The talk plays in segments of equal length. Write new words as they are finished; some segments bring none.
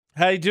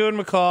How you doing,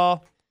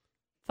 McCall?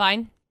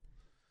 Fine.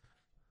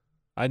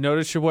 I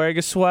noticed you're wearing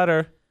a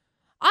sweater.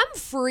 I'm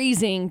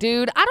freezing,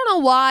 dude. I don't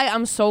know why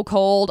I'm so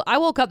cold. I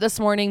woke up this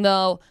morning,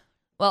 though.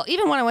 Well,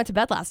 even when I went to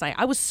bed last night,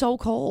 I was so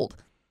cold.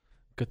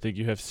 Good thing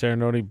you have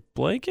Serenity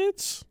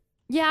blankets.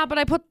 Yeah,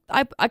 but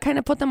I kind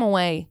of put them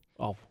away.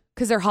 Oh.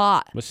 Because they're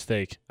hot.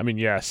 Mistake. I mean,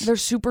 yes. They're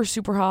super,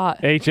 super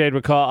hot. AJ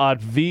McCall on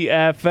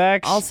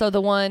VFX. Also,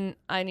 the one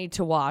I need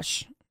to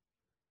wash.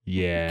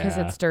 Yeah. Because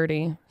it's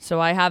dirty.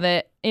 So I have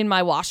it in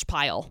my wash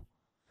pile.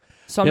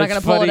 So I'm Yeah, not going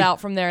it's to pull funny. it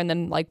out from there and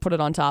then put it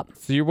on top.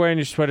 So you're wearing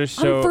your sweater.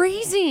 So I'm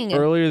freezing.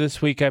 Earlier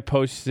this week, I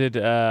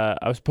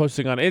was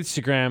posting on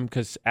Instagram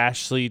because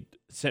Ashley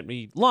sent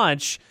me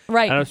lunch.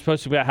 Right. And I was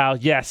posting about how,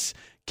 yes,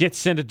 get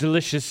sent a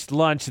delicious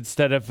lunch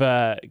instead of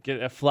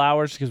get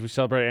flowers because we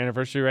celebrate our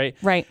anniversary, right?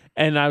 Right.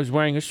 And I was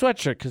wearing a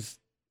sweatshirt because,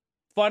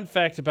 fun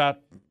fact about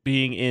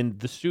being in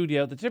the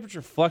studio, the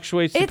temperature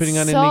fluctuates depending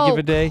on any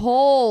given day. It's so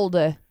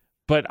cold.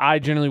 But I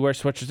generally wear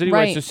sweatshirts anyway.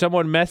 Right. So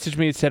someone messaged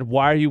me and said,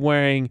 why are you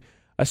wearing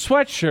a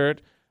sweatshirt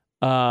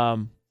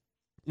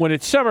when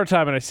it's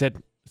summertime? And I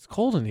said, it's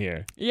cold in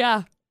here.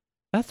 Yeah.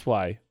 That's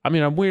why. I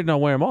mean, I'm weird and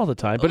I'll wear them all the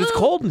time, but it's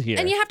cold in here.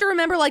 And you have to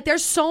remember,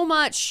 there's so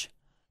much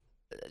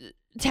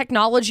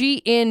technology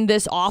in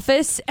this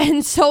office,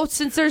 and so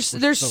since there's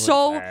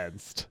so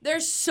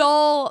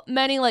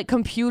many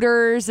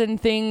computers and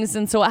things,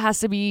 and so it has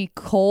to be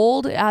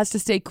cold, it has to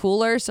stay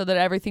cooler so that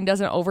everything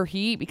doesn't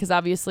overheat, because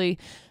obviously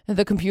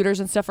the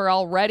computers and stuff are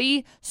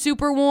already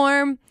super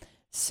warm.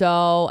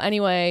 So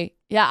anyway,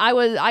 yeah,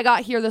 I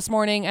got here this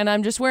morning and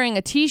I'm just wearing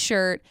a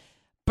t-shirt,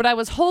 but I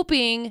was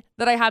hoping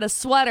that I had a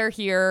sweater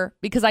here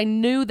because I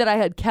knew that I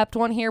had kept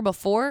one here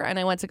before, and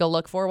I went to go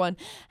look for one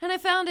and I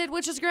found it,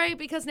 which is great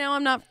because now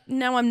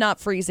I'm not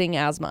freezing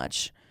as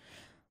much.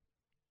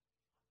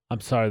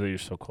 I'm sorry that you're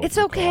so cold. It's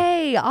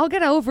okay. I'll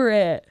get over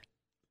it.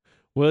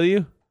 Will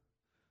you?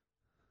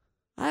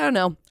 I don't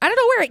know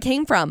where it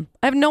came from.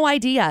 I have no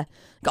idea.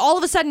 All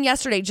of a sudden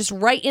yesterday, just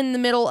right in the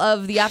middle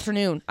of the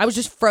afternoon, I was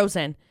just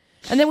frozen.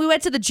 And then we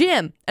went to the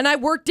gym and I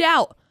worked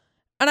out.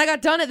 And I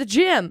got done at the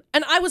gym,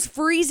 and I was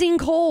freezing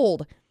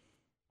cold.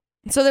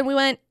 So then we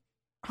went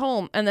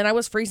home, and then I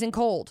was freezing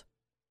cold.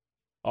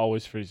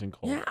 Always freezing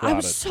cold. Yeah, I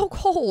was so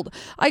cold.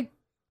 I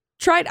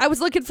was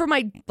looking for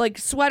my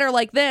sweater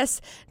like this.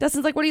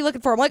 Dustin's like, what are you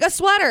looking for? I'm like, a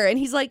sweater. And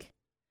he's like,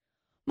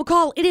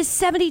 McCall, it is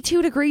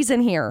 72 degrees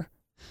in here.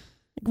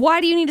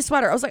 Why do you need a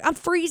sweater? I was like, I'm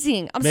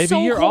freezing. Maybe so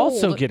you're cold.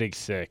 also getting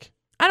sick.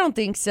 I don't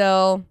think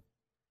so.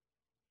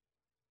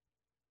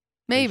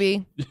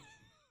 Maybe.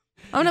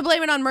 I'm going to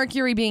blame it on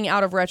Mercury being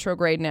out of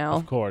retrograde now.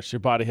 Of course. Your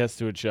body has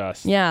to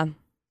adjust. Yeah.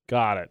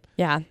 Got it.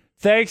 Yeah.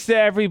 Thanks to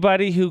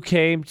everybody who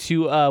came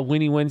to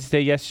Winnie Wednesday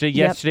yesterday.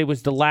 Yep. Yesterday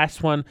was the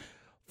last one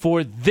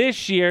for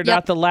this year,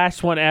 not the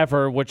last one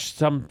ever, which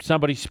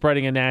somebody's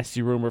spreading a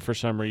nasty rumor for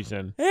some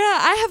reason. Yeah,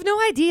 I have no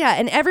idea.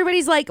 And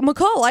everybody's like,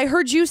 McCall, I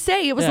heard you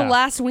say it was the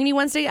last Weenie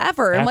Wednesday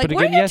ever. I'm like,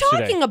 what are you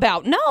talking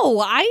about? No,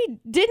 I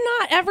did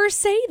not ever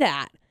say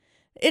that.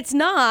 It's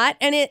not.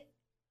 And it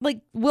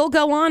will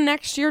go on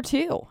next year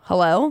too.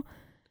 Hello?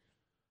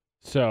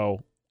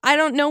 So I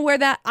don't know where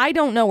that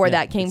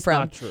came from.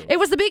 Not true. It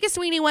was the biggest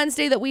Weenie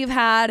Wednesday that we've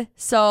had.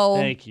 So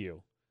thank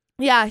you.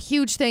 Yeah,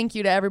 huge thank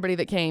you to everybody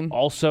that came.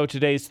 Also,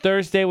 today's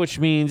Thursday, which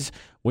means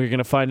we're going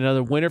to find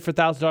another winner for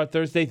 $1,000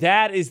 Thursday.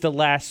 That is the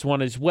last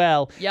one as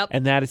well. Yep.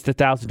 And that is the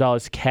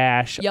 $1,000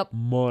 cash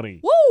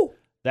money. Woo!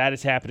 That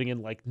is happening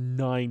in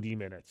 90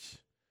 minutes.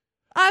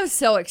 I'm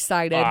so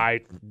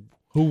excited.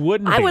 Who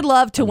wouldn't I be? would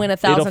love to win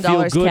 $1,000 cash.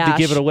 It'll feel good to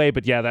give it away,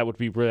 but yeah, that would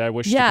be really, I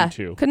wish to be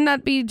too. Couldn't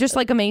that be just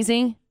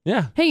amazing?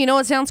 Yeah. Hey, you know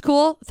what sounds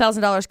cool?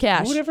 $1,000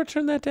 cash. Who would ever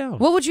turn that down?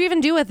 What would you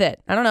even do with it?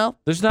 I don't know.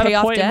 There's not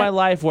a point in my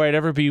life where I'd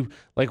ever be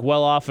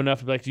well off enough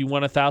to be like, do you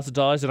want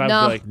 $1,000? And I'd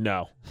be like,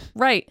 no.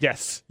 Right.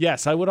 Yes.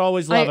 I would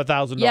always love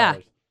 $1,000. Yeah,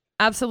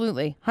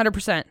 absolutely.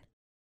 100%.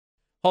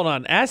 Hold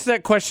on. Ask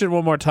that question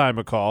one more time,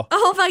 McCall.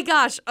 Oh my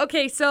gosh.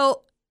 Okay,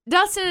 so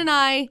Dustin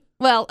and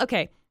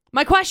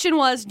my question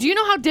was, do you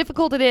know how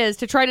difficult it is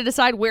to try to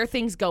decide where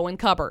things go in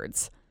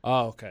cupboards?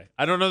 Oh, okay.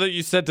 I don't know that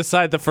you said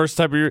decide the first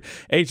time you were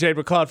AJ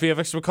McCall at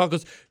VFX. McCall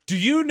goes, do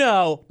you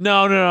know?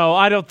 No.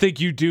 I don't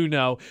think you do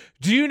know.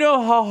 Do you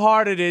know how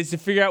hard it is to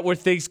figure out where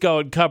things go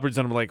in cupboards?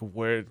 And I'm like,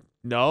 where?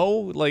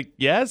 No,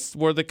 yes,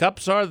 where the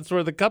cups are, that's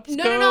where the cups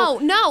go.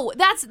 No.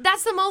 That's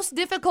the most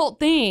difficult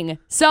thing.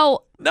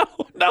 So no.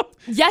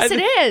 Yes,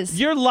 it is.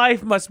 Your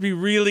life must be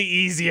really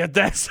easy.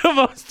 That's the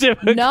most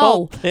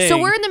difficult thing. So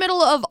we're in the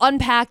middle of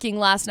unpacking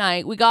last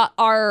night. We got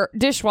our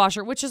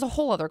dishwasher, which is a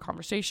whole other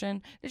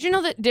conversation. Did you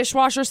know that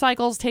dishwasher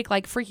cycles take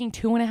freaking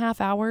 2.5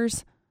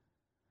 hours?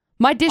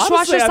 My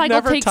dishwasher cycle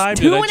takes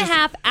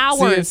 2.5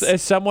 hours. See,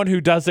 as someone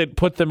who doesn't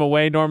put them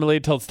away normally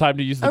until it's time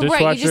to use the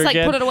dishwasher right, you just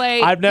again, put it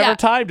away. I've never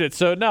timed it,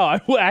 so no, I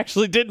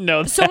actually didn't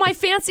know that. So my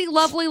fancy,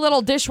 lovely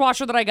little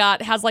dishwasher that I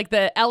got has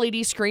the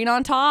LED screen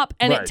on top,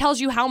 and it tells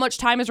you how much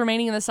time is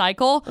remaining in the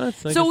cycle.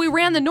 So we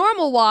ran the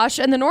normal wash,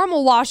 and the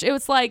normal wash, it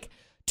was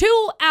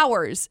 2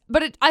 hours,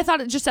 but I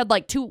thought it just said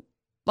 2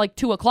 like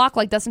 2:00,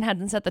 like Dustin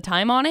hadn't set the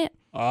time on it.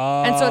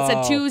 Oh, And so it said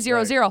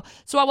 2:00. right.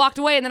 So I walked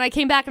away and then I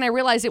came back and I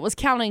realized it was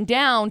counting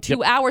down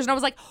 2 hours. And I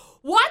was like,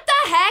 what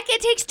the heck?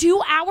 It takes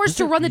 2 hours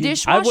to run the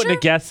dishwasher? I wouldn't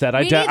have guessed that.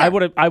 Me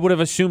neither. I would have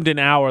assumed an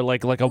hour,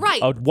 like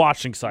a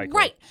washing cycle.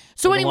 Right.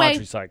 So like anyway, a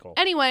laundry cycle.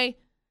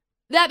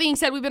 That being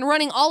said, we've been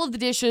running all of the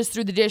dishes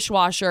through the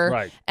dishwasher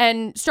Right.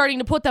 and starting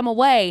to put them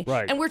away.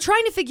 Right. And we're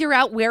trying to figure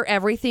out where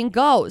everything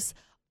goes.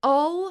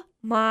 Oh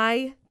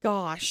my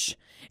gosh.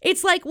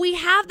 It's like we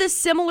have the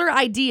similar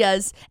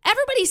ideas.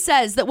 Everybody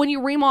says that when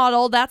you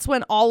remodel, that's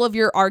when all of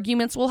your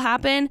arguments will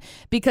happen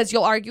because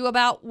you'll argue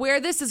about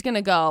where this is going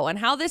to go and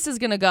how this is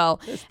going to go.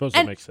 I suppose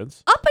that makes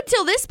sense. Up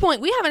until this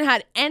point, we haven't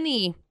had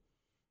any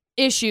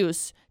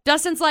issues.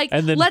 Dustin's like,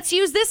 let's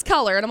use this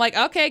color. And I'm like,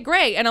 okay,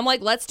 great. And I'm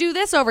like, let's do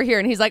this over here.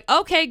 And he's like,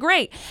 okay,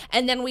 great.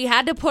 And then we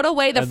had to put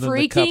away the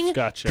freaking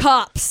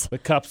cups. The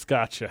cups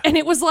gotcha. And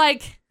it was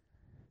like,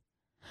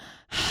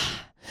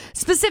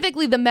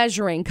 specifically the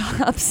measuring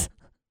cups.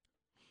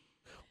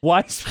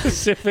 Why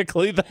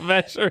specifically the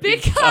measuring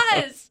Because,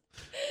 cups?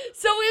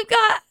 So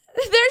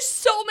there's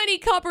so many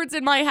cupboards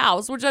in my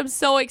house, which I'm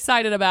so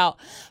excited about.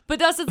 But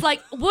Dustin's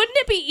like, wouldn't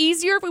it be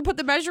easier if we put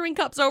the measuring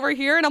cups over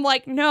here? And I'm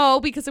like,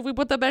 no, because if we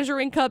put the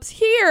measuring cups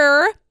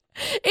here,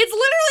 it's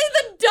literally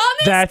the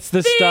dumbest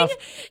thing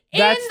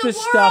That's the in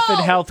stuff in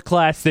world. health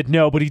class that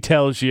nobody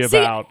tells you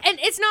about. And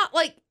it's not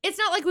like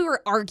we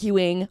were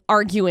arguing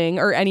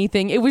or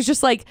anything. It was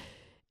just like,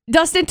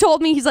 Dustin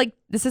told me, he's like,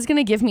 this is going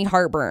to give me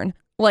heartburn.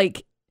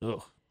 Like,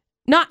 Ugh.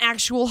 Not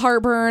actual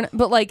heartburn,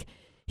 but like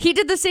he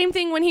did the same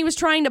thing when he was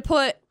trying to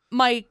put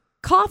my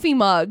coffee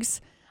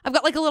mugs. I've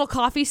got like a little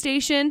coffee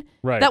station.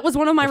 Right. That was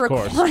one of my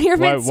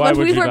requirements Why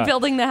when we were not?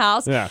 building the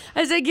house. Yeah.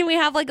 I said, can we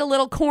have like a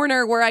little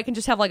corner where I can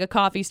just have like a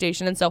coffee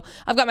station? And so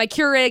I've got my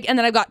Keurig and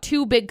then I've got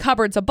 2 big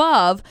cupboards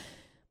above.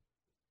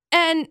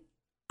 And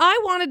I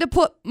wanted to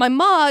put my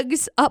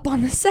mugs up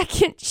on the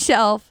second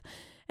shelf.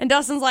 And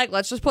Dustin's like,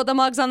 let's just put the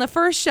mugs on the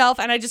first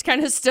shelf. And I just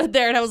kind of stood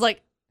there and I was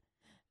like,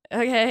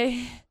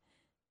 okay.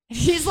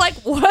 He's like,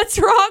 what's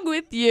wrong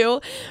with you?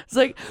 It's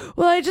like,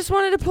 well, I just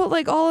wanted to put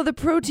like all of the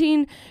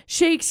protein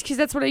shakes because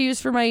that's what I use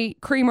for my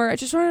creamer. I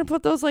just wanted to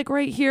put those like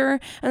right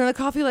here and then the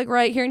coffee like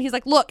right here. And he's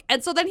like, look.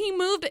 And so then he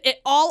moved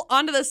it all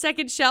onto the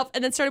second shelf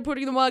and then started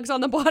putting the mugs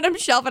on the bottom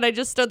shelf. And I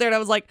just stood there and I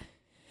was like,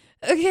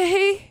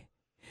 okay.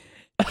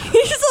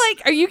 He's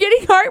like, are you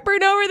getting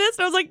heartburn over this?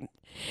 And I was like,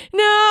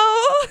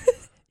 no.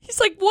 He's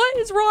like, what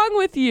is wrong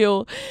with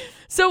you?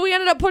 So we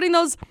ended up putting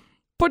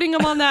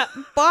them on that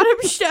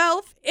bottom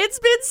shelf. It's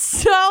been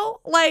so,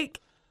 like,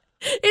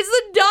 it's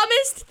the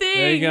dumbest thing.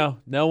 There you go.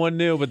 No one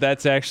knew, but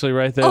that's actually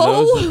right there.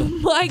 Those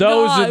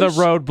are the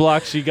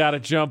roadblocks you got to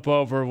jump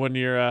over when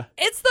you're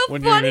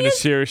when you're in a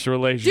serious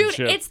relationship.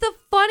 Dude, it's the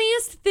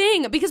funniest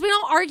thing because we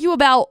don't argue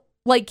about,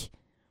 like,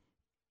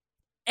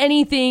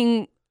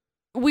 anything.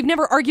 We've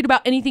never argued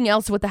about anything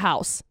else with the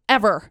house.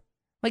 Ever.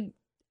 Like,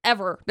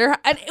 ever.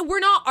 And we're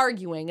not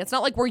arguing. It's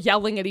not like we're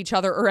yelling at each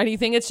other or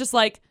anything. It's just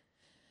like,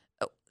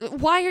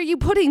 why are you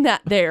putting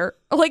that there?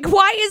 Like,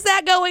 why is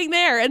that going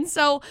there? And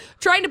so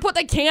trying to put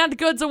the canned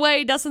goods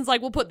away, Dustin's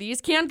like, we'll put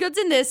these canned goods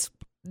in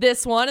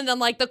this one. And then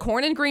like the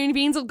corn and green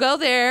beans will go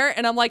there.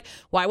 And I'm like,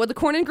 why would the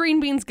corn and green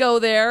beans go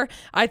there?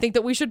 I think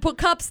that we should put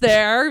cups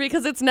there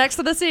because it's next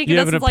to the sink. You and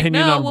have an Dustin's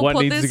opinion like, no, on we'll what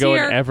put needs this to go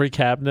here. in every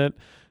cabinet?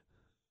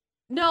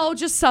 No,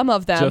 just some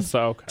of them.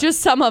 Okay.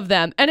 Just some of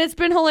them. And it's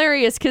been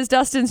hilarious because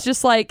Dustin's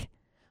just like,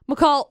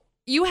 McCall,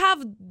 you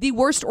have the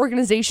worst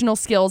organizational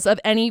skills of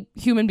any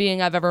human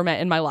being I've ever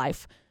met in my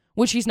life,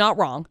 which he's not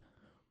wrong.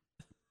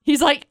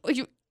 He's like,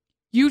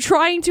 you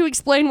trying to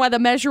explain why the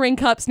measuring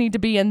cups need to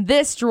be in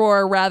this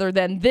drawer rather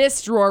than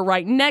this drawer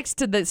right next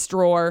to this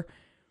drawer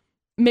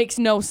makes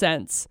no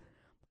sense.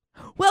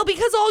 Well,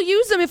 because I'll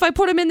use them if I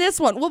put them in this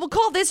one. Well,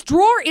 McCall, this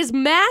drawer is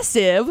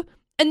massive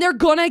and they're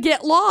gonna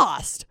get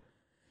lost.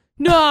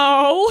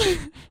 No.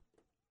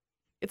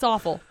 It's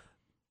awful.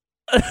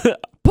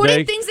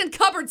 Putting things in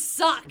cupboards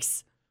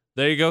sucks.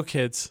 There you go,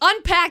 kids.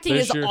 Unpacking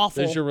is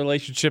awful. There's your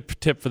relationship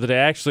tip for the day.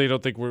 Actually, I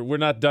don't think we're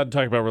not done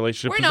talking about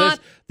relationships. We're not.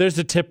 There's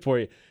a tip for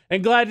you.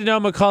 And glad to know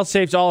McCall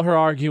saves all her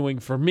arguing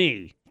for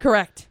me.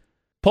 Correct.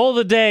 Poll of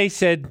the day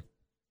said,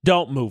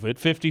 don't move it.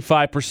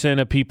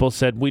 55% of people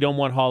said we don't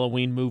want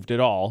Halloween moved at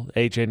all.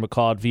 AJ and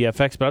McCall at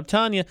VFX. But I'm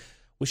telling you,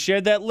 we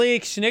shared that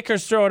leak.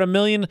 Snickers throwing 1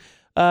 million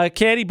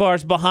candy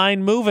bars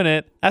behind moving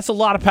it. That's a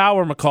lot of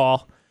power,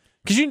 McCall.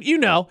 Because you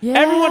know,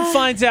 everyone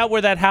finds out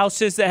where that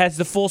house is that has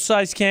the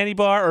full-size candy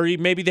bar, or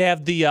maybe they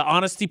have the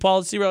honesty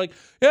policy where like,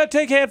 yeah,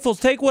 take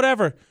handfuls, take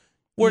whatever.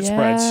 Word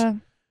spreads. Yeah.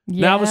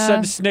 Now all of a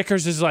sudden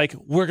Snickers is like,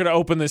 we're going to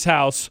open this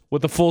house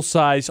with a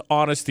full-size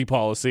honesty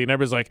policy. And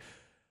everybody's like,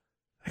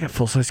 I got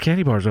full-size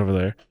candy bars over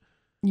there.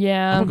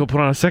 Yeah. I'm going to go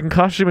put on a second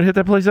costume and hit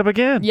that place up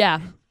again. Yeah.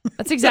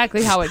 That's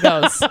exactly how it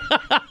goes.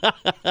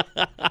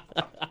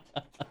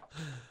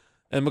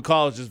 And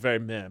McCall is just very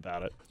meh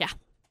about it. Yeah.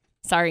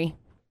 Sorry.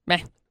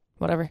 Meh.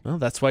 Whatever. Well,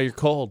 that's why you're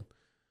cold.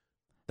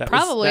 That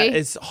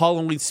is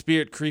Halloween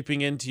spirit creeping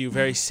into you.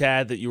 Very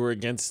sad that you were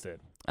against it.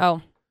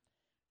 Oh.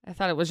 I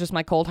thought it was just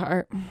my cold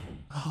heart.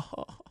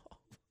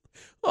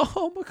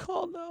 Oh,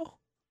 McCall, no.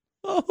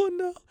 Oh,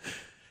 no.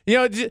 You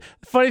know,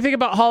 funny thing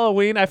about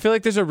Halloween, I feel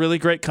like there's a really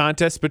great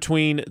contest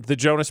between the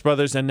Jonas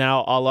Brothers and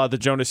now a la the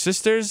Jonas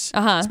Sisters,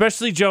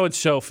 especially Joe and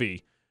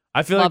Sophie.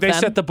 I feel like they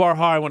set the bar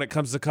high when it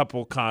comes to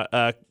couple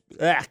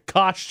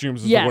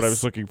costumes is what I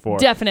was looking for.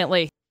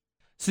 Definitely.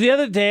 So the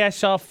other day I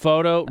saw a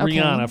photo,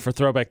 Rihanna, for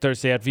Throwback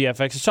Thursday at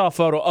VFX. I saw a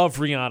photo of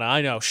Rihanna.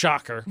 I know,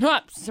 shocker.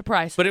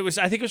 Surprise. But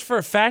I think it was for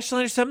a fashion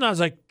line or something. I was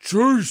like,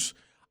 jeez.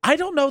 I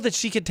don't know that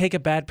she could take a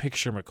bad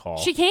picture, McCall.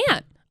 She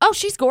can't. Oh,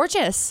 she's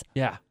gorgeous.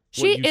 Yeah.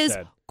 She is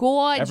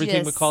gorgeous.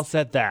 Everything McCall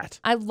said that.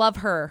 I love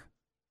her.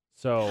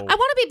 So I want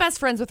to be best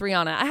friends with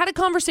Rihanna. I had a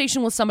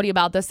conversation with somebody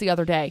about this the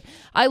other day.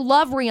 I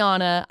love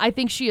Rihanna. I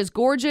think she is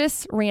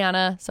gorgeous.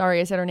 Rihanna.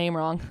 Sorry, I said her name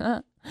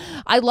wrong.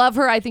 I love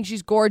her. I think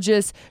she's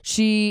gorgeous.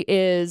 She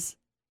is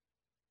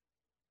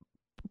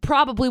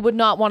probably would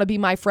not want to be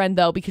my friend,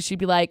 though, because she'd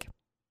be like,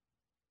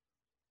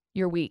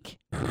 you're weak.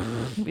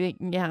 Be like,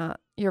 yeah,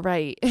 you're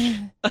right.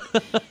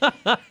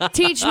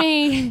 Teach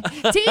me,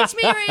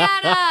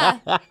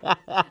 Rihanna.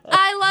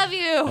 I love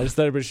you. I just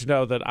thought everybody should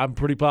know that I'm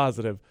pretty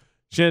positive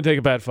she didn't take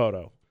a bad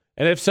photo.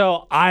 And if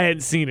so, I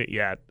hadn't seen it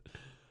yet.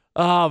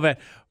 Oh, man.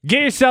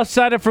 Get yourself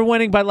signed up for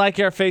winning by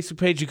liking our Facebook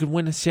page. You could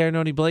win a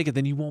Serenoni blanket,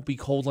 then you won't be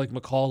cold like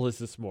McCall is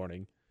this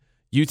morning.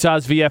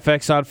 Utah's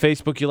VFX on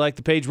Facebook. You like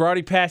the page. We're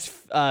already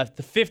past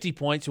the 50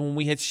 points. And when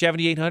we hit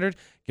 7,800,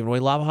 giving away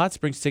Lava Hot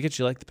Springs tickets.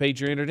 You like the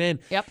page, you're entered in.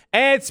 Yep.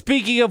 And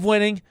speaking of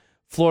winning,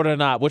 Florida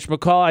Not, which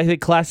McCall, I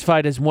think,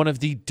 classified as one of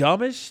the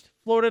dumbest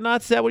Florida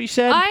Knots. Is that what you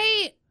said?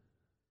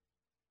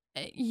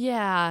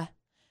 Yeah.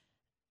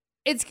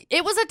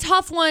 It was a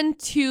tough one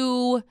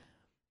to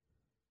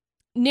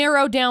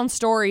narrow down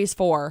stories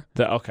for.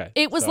 Okay.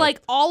 It was like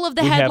all of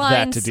the headlines.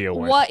 Have that to deal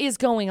with. What is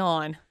going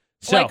on?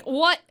 So,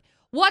 like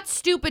what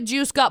stupid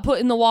juice got put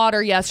in the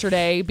water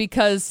yesterday?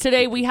 Because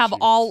today we have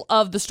all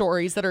of the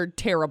stories that are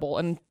terrible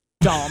and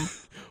dumb.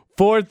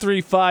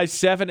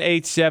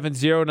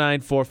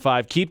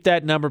 435-787-0945. Keep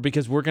that number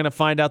because we're going to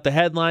find out the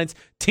headlines.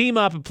 Team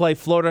up and play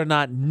Florida or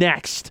Not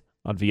next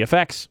on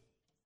VFX.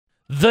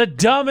 The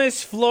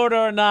dumbest Florida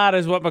or Not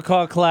is what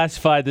McCall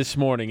classified this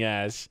morning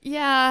as.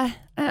 Yeah.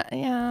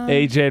 Yeah.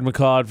 AJ and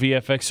McCall at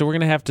VFX. So we're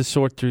going to have to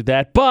sort through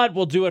that. But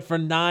we'll do it for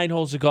 9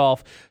 holes of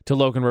golf to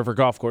Logan River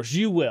Golf Course.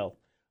 You will.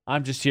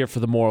 I'm just here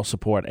for the moral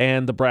support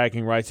and the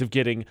bragging rights of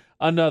getting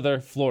another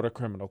Florida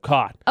criminal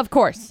caught. Of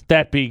course.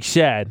 That being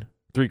said,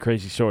 3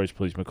 crazy stories,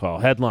 please,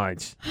 McCall.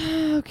 Headlines.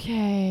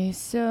 Okay.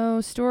 So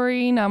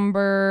story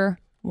number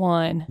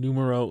 1.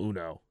 Numero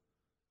uno.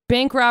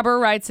 Bank robber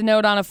writes a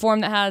note on a form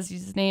that has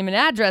his name and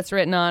address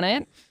written on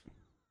it.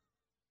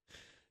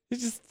 You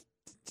just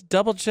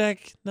double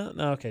check. No,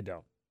 okay,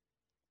 don't.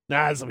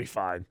 Nah, this will be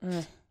fine.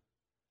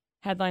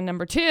 Headline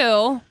number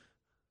 2.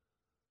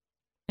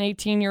 An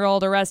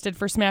 18-year-old arrested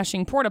for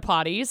smashing porta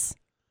potties.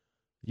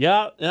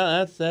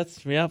 That's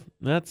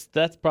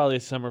probably a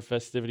summer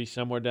festivity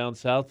somewhere down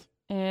south.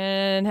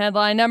 And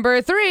headline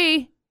number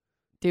 3.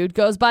 Dude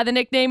goes by the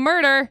nickname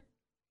Murder.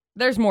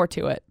 There's more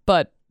to it,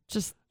 but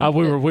just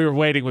we were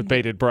waiting with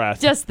bated breath.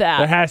 Just that.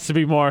 There has to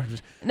be more.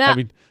 Now,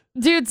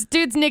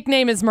 dude's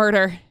nickname is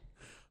Murder.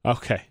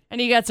 Okay.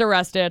 And he gets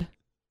arrested.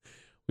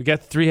 We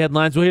got 3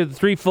 headlines. We'll hear the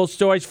 3 full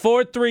stories.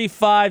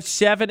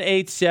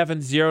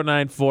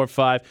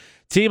 435-787-0945.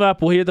 Team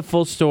up. We'll hear the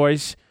full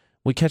stories.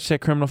 We catch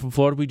that criminal from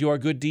Florida. We do our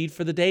good deed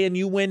for the day, and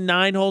you win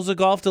 9 holes of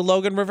golf to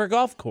Logan River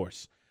Golf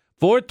Course.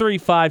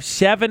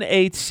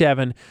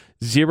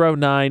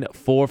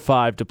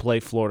 435-787-0945 to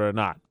play Florida or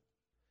Not.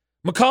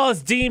 McCall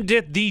has deemed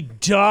it the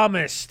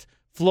dumbest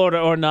Florida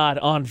or Not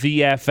on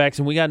VFX,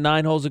 and we got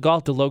 9 holes of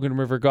golf to Logan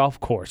River Golf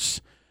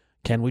Course.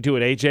 Can we do it?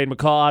 AJ and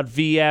McCall on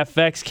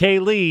VFX.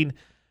 Kayleen,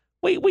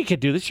 we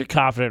could do this. You're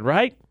confident,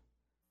 right?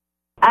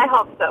 I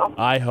hope so.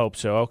 I hope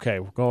so.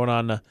 Okay, we're going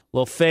on a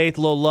little faith,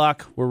 a little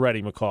luck. We're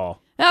ready, McCall.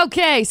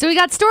 Okay, so we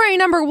got story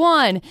number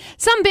 1.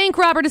 Some bank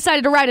robber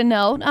decided to write a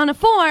note on a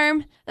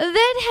form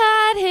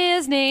that had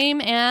his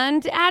name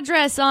and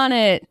address on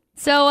it.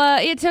 So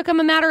it took him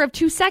a matter of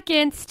 2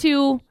 seconds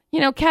to,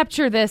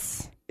 capture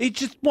this. He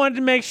just wanted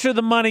to make sure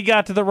the money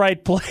got to the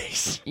right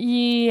place.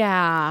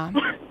 Yeah,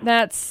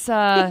 that's,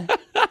 there's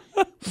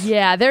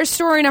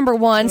story number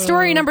 1.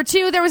 Story number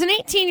 2, there was an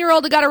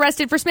 18-year-old that got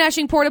arrested for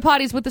smashing porta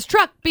potties with his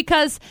truck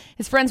because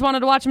his friends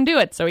wanted to watch him do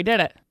it, so he did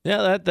it.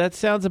 Yeah, that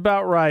sounds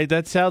about right.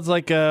 That sounds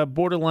like a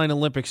borderline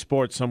Olympic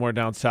sport somewhere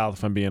down south,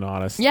 if I'm being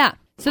honest. Yeah,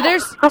 so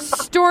there's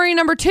story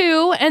number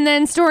 2, and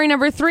then story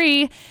number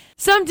 3.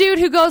 Some dude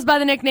who goes by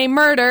the nickname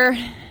Murder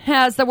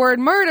has the word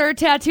murder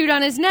tattooed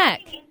on his neck.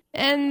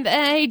 And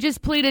he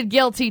just pleaded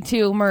guilty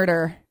to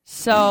murder.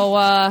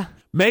 So,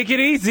 make it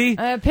easy.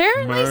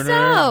 Apparently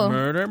so.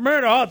 Murder.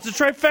 Oh, it's a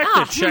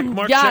trifecta. Check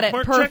mark, got check it.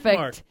 mark, Perfect. check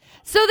mark.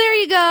 So there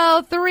you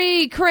go.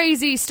 3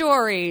 crazy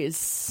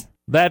stories.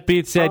 That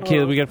being said,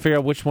 Caleb, we got to figure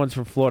out which one's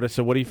from Florida.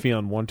 So what are you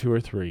feeling, 1, 2,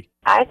 or 3?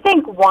 I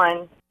think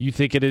 1. You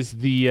think it is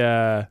the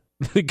guy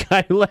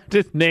who left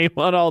his name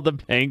on all the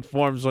bank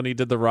forms when he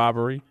did the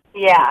robbery?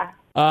 Yeah.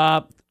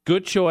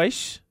 Good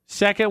choice.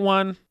 Second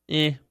one,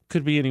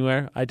 Could be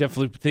anywhere. I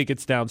definitely think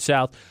it's down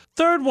south.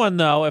 Third one,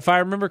 though, if I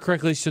remember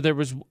correctly, so there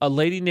was a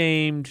lady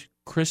named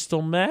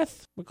Crystal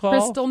Meth, McCall?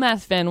 Crystal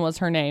Methvin was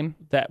her name.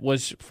 That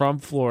was from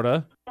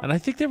Florida. And I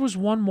think there was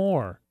one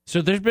more.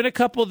 So there's been a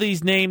couple of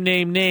these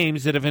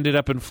names that have ended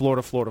up in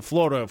Florida,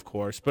 of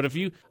course. But if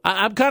you,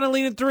 I'm kind of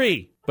leaning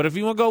 3. But if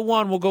you want to go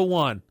 1, we'll go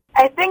 1.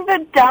 I think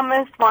the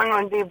dumbest one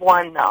would be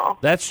 1, though.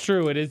 That's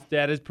true.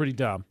 That is pretty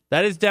dumb.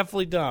 That is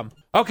definitely dumb.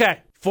 Okay.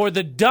 For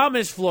the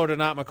dumbest Florida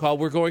not McCall,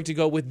 we're going to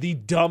go with the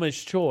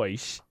dumbest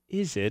choice.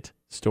 Is it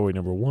story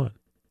number 1?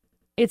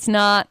 It's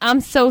not. I'm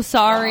so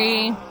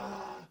sorry.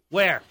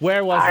 Where?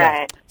 Where was All that?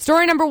 right.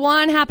 Story number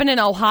 1 happened in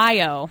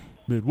Ohio.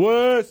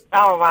 Midwest.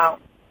 Oh, wow.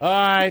 All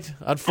right.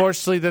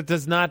 Unfortunately, that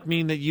does not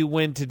mean that you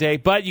win today,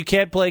 but you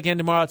can play again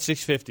tomorrow at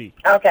 6:50.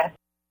 Okay.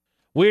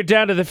 We're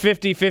down to the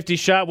 50-50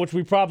 shot, which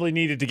we probably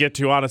needed to get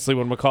to, honestly,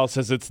 when McCall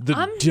says it's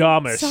the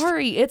dumbest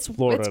Sorry, it's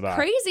Florida not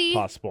crazy.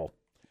 possible.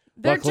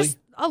 There's Luckily, just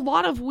a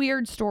lot of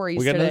weird stories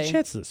we got today. another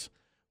chance this.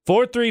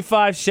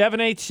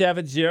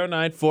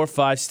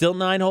 435-787-0945. Still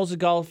 9 holes of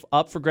golf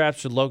up for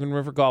grabs for Logan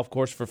River Golf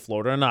Course for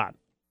Florida or not.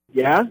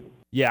 Yeah?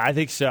 Yeah, I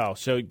think so.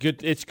 So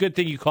good. It's a good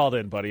thing you called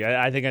in, buddy.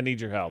 I think I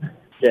need your help.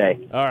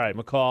 Okay. All right,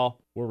 McCall,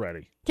 we're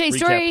ready. Okay, Recap,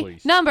 story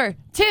please. number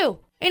 2.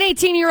 An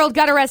 18-year-old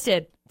got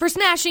arrested for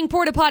smashing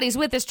porta potties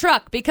with his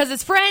truck because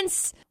his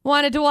friends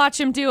wanted to watch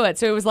him do it.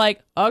 So it was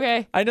like,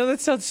 okay. I know that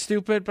sounds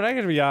stupid, but I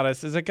got to be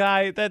honest. As a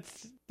guy,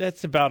 that's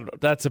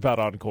about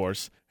on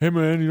course. Hey,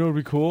 man, you know what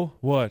would be cool?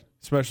 What?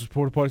 Smash this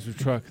porta potties with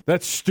your truck.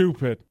 That's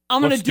stupid.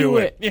 I'm going to do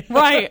it.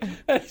 Right.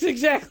 That's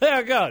exactly how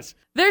it goes.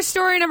 There's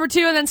story number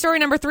 2, and then story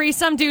number 3.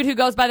 Some dude who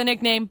goes by the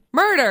nickname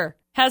Murder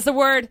has the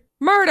word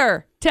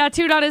murder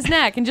tattooed on his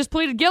neck and just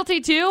pleaded guilty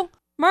to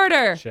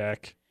murder.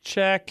 Check.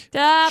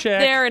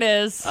 There it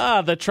is.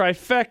 The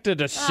trifecta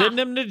to send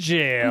him to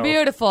jail.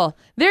 Beautiful.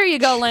 There you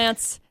go,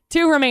 Lance.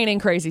 2 remaining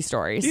crazy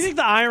stories. Do you think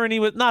the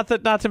irony was not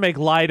to make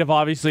light of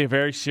obviously a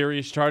very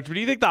serious charge, but do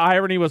you think the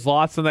irony was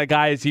lost on that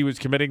guy as he was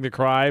committing the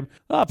crime?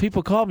 Oh,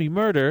 people call me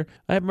murder.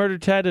 I have murder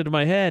tattooed on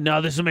my head.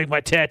 No, this will make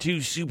my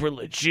tattoo super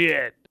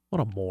legit. What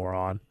a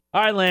moron.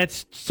 All right,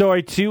 Lance.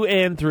 Story 2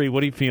 and 3.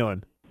 What are you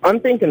feeling? I'm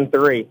thinking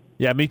 3.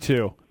 Yeah, me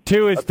too.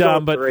 2 is Let's go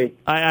dumb, but 3.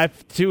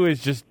 2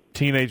 is just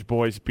teenage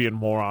boys being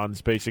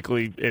morons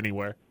basically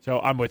anywhere.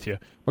 So I'm with you.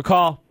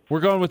 McCall, we're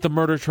going with the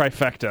murder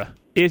trifecta.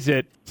 Is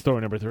it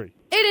story number 3?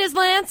 It is,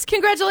 Lance.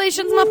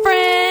 Congratulations, my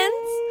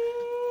friends.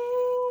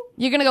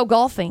 You're going to go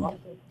golfing.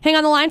 Hang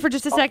on the line for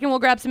just a second. We'll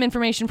grab some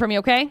information from you,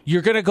 okay?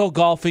 You're going to go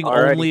golfing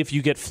Alrighty. only if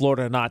you get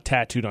Florida not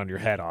tattooed on your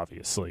head,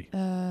 obviously.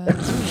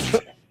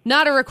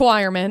 Not a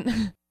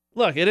requirement.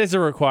 Look, it is a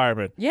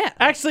requirement. Yeah.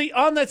 Actually,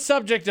 on that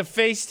subject of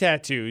face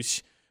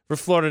tattoos for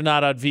Florida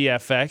not on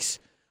VFX,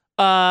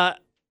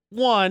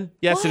 1,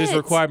 yes, it is a What?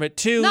 requirement.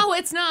 2, No,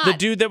 it's not. the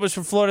dude that was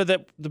from Florida,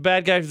 that the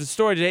bad guy for the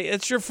story today,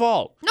 it's your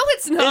fault. No,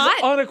 it's not.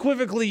 It's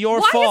unequivocally your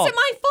Why fault. is it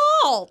my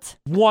fault?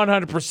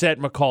 100%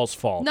 McCall's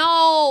fault.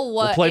 No,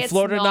 We'll play it's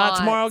Florida not. not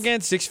tomorrow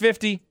again,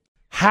 6:50.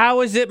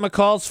 How is it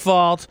McCall's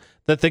fault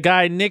that the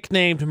guy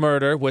nicknamed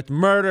Murder with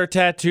murder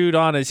tattooed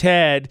on his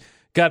head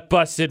got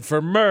busted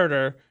for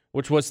murder,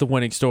 which was the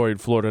winning story in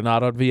Florida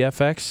not on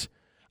VFX?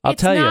 I'll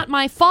tell you. It's not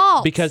my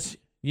fault. Because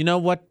you know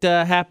what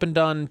happened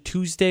on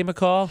Tuesday,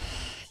 McCall?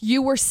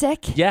 You were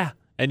sick? Yeah.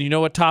 And you know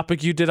what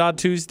topic you did on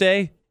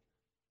Tuesday?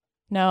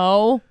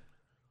 No.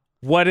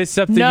 What is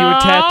something you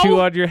would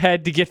tattoo on your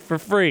head to get for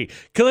free?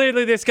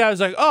 Clearly, this guy was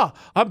like, oh,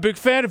 I'm a big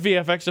fan of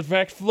VFX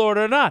effects,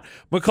 Florida or not.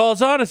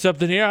 McCall's onto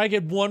something here. I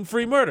get 1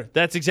 free murder.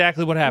 That's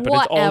exactly what happened.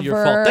 It's all your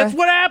Whatever. fault. That's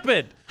what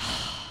happened.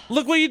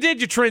 Look what you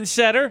did, you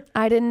trendsetter.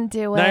 I didn't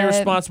do it. Now you're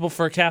responsible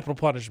for a capital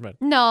punishment.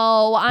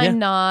 No, I'm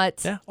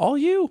not. Yeah, all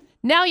you.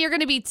 Now you're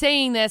going to be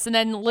saying this, and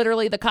then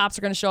literally the cops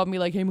are going to show up and be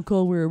like, hey,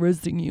 McCall, we're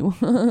arresting you.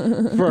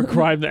 For a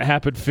crime that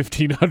happened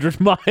 1,500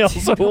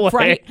 miles away.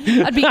 Right?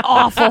 That'd be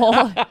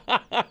awful.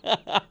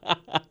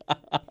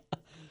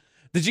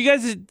 Did you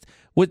guys...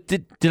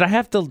 Did I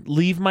have to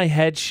leave my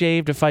head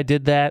shaved if I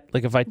did that?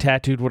 Like if I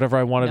tattooed whatever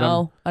I wanted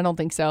on? No, I don't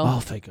think so. Oh,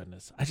 thank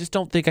goodness. I just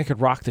don't think I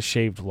could rock the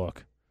shaved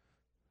look.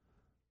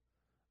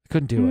 I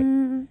couldn't do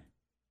it.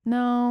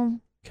 No.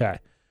 Okay.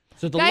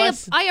 So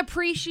I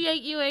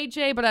appreciate you,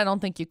 AJ, but I don't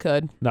think you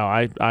could. No,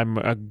 I'm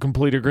a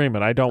complete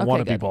agreement. I don't Okay,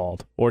 want to be good.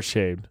 bald or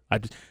shaved.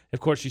 Of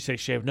course, you say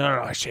shaved.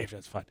 No, I shaved.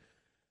 That's fine.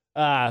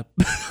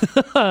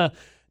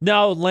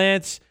 No,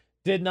 Lance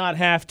did not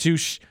have to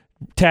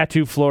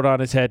tattoo Florida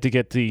on his head to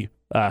get the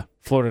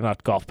Florida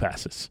Not golf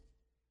passes.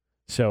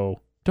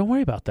 So don't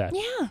worry about that.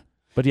 Yeah.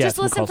 But yeah, just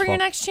listen for your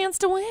next chance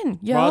to win.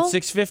 Yo. We're at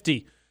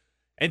 650.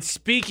 And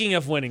speaking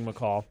of winning,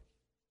 McCall,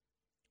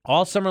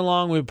 all summer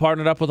long we've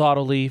partnered up with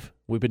Autoleave.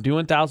 We've been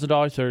doing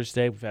 $1,000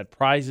 Thursday. We've had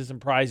prizes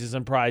and prizes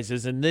and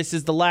prizes, and this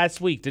is the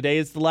last week. Today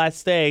is the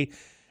last day,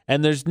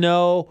 and there's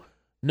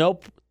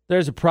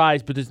there's a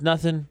prize, but there's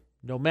nothing,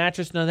 no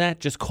mattress, none of that,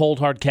 just cold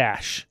hard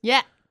cash.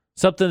 Yeah.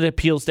 Something that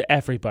appeals to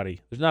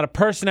everybody. There's not a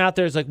person out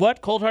there who's like,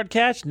 what, cold hard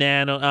cash?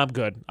 Nah, no, I'm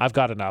good. I've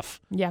got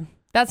enough. Yeah.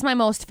 That's my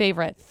most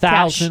favorite.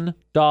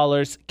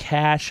 $1,000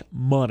 cash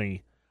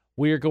money.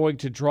 We are going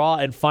to draw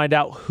and find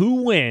out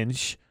who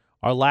wins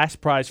our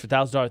last prize for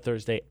 $1,000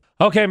 Thursday.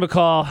 Okay,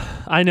 McCall,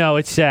 I know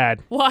it's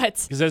sad.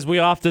 What? Because as we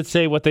often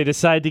say, what they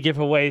decide to give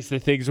away is the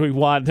things we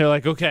want. They're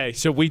like, okay,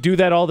 so we do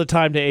that all the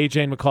time to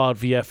AJ and McCall at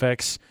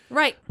VFX.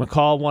 Right.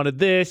 McCall wanted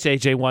this,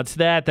 AJ wants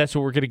that. That's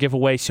what we're going to give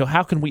away. So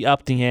how can we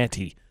up the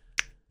ante?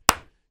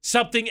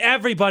 Something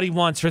everybody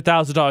wants for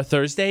 $1,000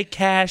 Thursday,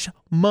 cash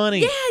money.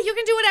 Yeah, you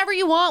can do whatever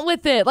you want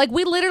with it. Like,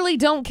 we literally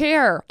don't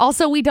care.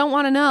 Also, we don't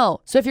want to know.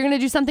 So if you're going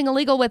to do something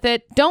illegal with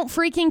it, don't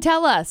freaking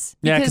tell us.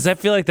 Yeah, because I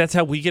feel like that's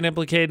how we get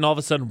implicated, and all of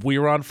a sudden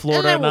we're on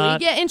Florida and then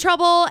not. we get in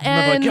trouble.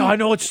 And like, I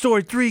know it's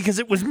story 3 because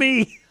it was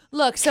me.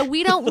 Look, so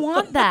we don't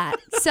want that.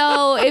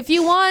 So if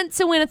you want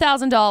to win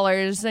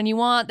 $1,000 and you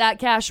want that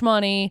cash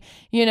money,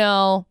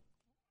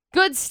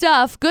 good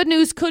stuff. Good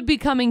news could be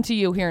coming to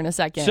you here in a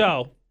second.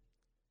 So,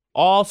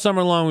 all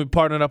summer long, we've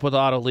partnered up with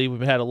Autolead. We've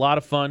had a lot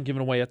of fun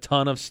giving away a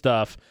ton of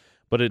stuff,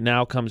 but it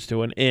now comes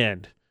to an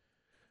end.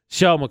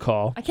 So,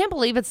 McCall. I can't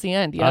believe it's the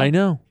end. Yeah. I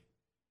know.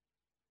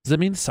 Does that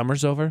mean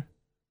summer's over?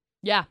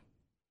 Yeah.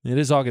 It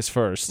is August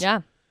 1st.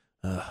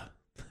 Yeah.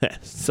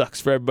 Sucks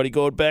for everybody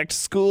going back to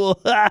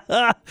school.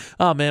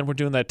 Oh, man, we're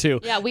doing that too.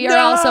 Yeah, we are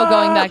also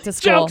going back to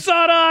school. Joke's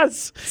on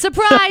us.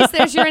 Surprise.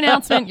 There's your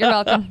announcement. You're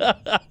welcome.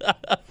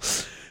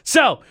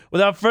 So,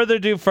 without further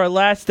ado, for our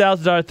last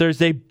 $1,000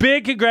 Thursday,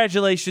 big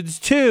congratulations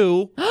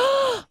to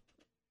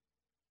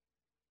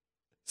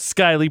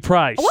Skyly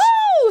Price.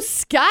 Woo,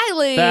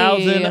 Skyly.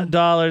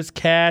 $1,000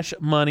 cash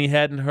money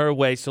heading her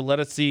way. So let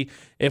us see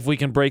if we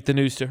can break the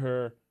news to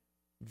her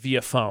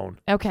via phone.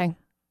 Okay.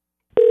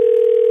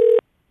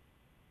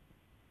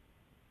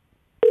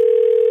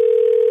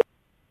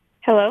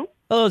 Hello?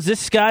 Hello, is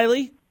this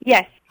Skyly?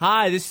 Yes.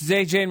 Hi, this is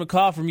AJ and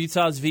McCall from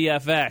Utah's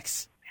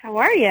VFX. How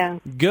are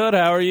you? Good,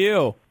 how are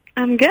you?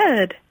 I'm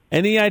good.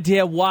 Any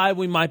idea why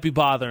we might be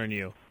bothering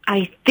you?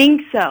 I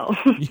think so.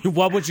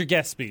 What would your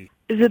guess be?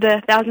 Is it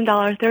a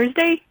 $1,000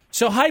 Thursday?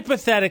 So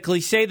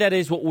hypothetically, say that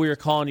is what we were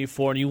calling you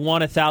for and you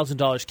want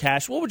 $1,000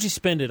 cash, what would you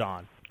spend it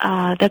on?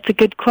 That's a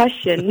good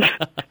question.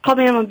 Call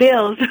me on my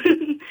bills.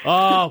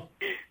 Oh,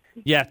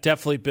 yeah,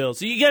 definitely bills.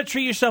 So you got to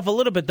treat yourself a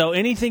little bit, though.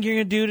 Anything you're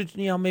going to do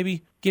to,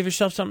 maybe give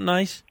yourself something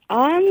nice?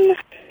 I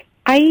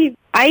usually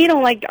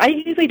don't like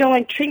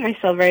to treat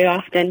myself very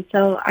often,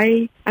 so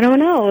I don't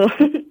know.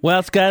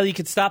 Well, Skyly, you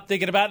can stop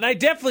thinking about it, and I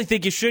definitely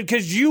think you should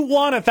because you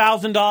won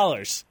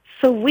 $1,000.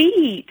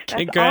 Sweet. That's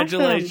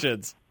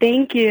Congratulations. Awesome.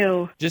 Thank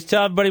you. Just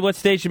tell everybody what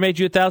station made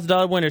you a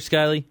 $1,000 winner,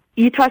 Skyly.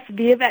 Utah's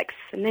VFX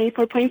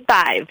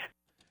 94.5.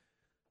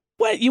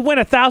 What, you win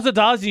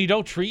 $1,000 and you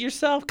don't treat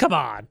yourself? Come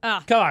on.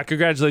 Ah. Come on.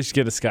 Congratulations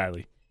again to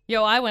Skyly.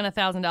 Yo, I win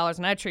 $1,000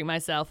 and I treat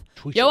myself.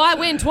 I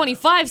win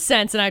 25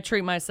 cents and I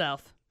treat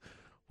myself.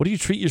 What do you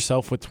treat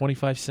yourself with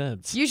 25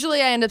 cents?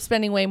 Usually I end up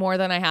spending way more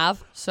than I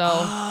have. So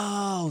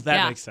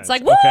that makes sense. It's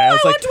like, woo, okay, I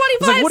won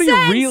 25 cents. What are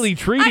you really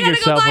treating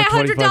yourself with 25 I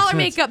gotta go buy a $100 cents?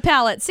 makeup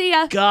palette. See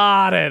ya.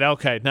 Got it.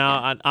 Okay,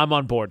 now I'm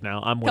on board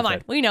now. I'm with Come on.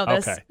 it. We know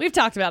this. Okay. We've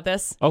talked about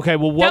this. Okay,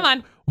 well, Come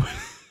on.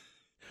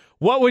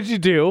 What would you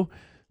do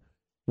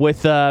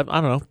with, I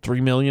don't know, $3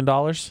 million?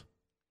 $3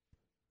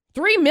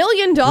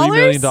 million? $3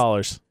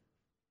 million.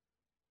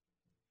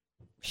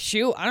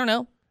 Shoot, I don't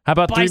know. How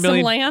about Buy $3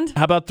 million? some land?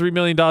 How about $3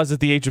 million at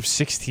the age of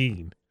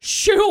 16?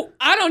 Shoot,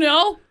 I don't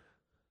know.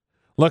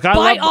 Look,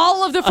 Buy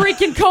all of the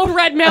freaking Code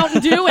Red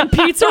Mountain Dew and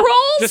pizza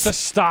rolls? Just a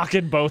stock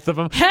in both of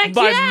them. Heck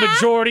Buy yeah.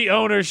 majority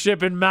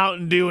ownership in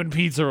Mountain How and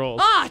pizza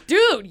rolls. Ah,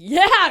 dude,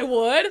 yeah, I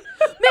would.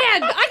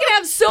 Man, I could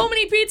have so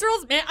many pizza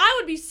rolls. Man, I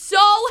would be so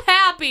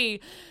happy.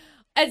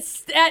 At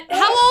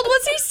how old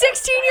was he?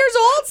 16 years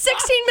old?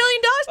 $16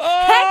 million?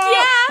 Heck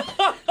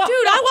yeah.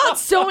 Dude, I want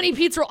so many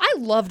pizza rolls. I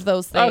loved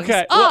those things.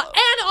 Okay.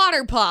 And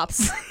Otter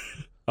Pops.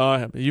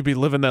 You'd be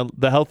living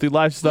the healthy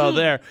lifestyle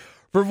there.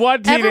 For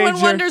one teenager.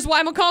 Everyone wonders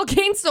why McCall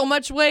gained so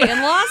much weight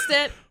and lost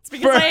it. It's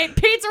because I ate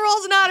pizza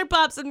rolls and Otter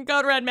Pops and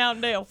Code Red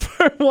Mountain Dew.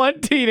 For one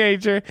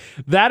teenager,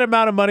 that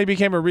amount of money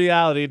became a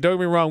reality. Don't get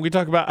me wrong, we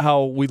talk about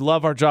how we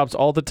love our jobs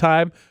all the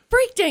time.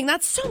 Freak dang,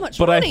 that's so much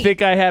But money. I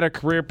think I had a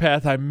career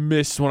path I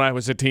missed when I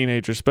was a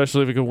teenager,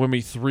 especially if it could win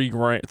me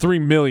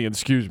 $3 million,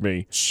 excuse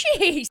me.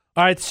 Jeez.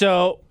 All right,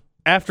 so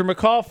after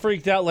McCall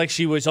freaked out like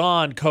she was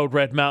on Code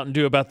Red Mountain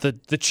Dew about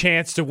the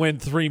chance to win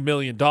 $3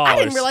 million. I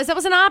didn't realize that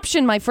was an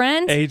option, my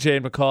friend. AJ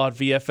and McCall at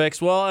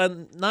VFX. Well,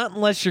 and not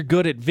unless you're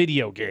good at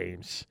video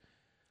games.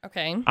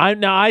 Okay.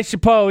 I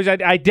suppose,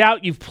 I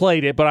doubt you've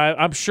played it, but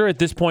I'm sure at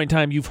this point in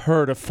time you've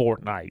heard of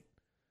Fortnite.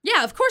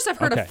 Yeah, of course I've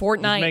heard of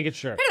Fortnite. Just making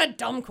sure. What kind of a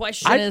dumb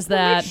question is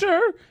that?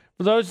 Sure.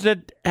 For those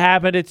that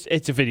haven't,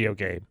 it's a video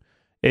game.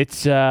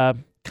 It's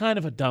kind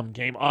of a dumb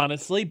game,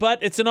 honestly, but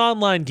it's an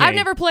online game. I've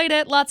never played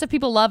it. Lots of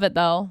people love it,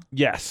 though.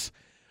 Yes.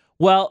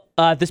 Well,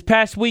 this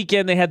past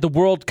weekend they had the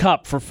World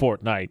Cup for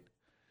Fortnite.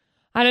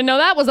 I didn't know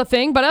that was a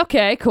thing, but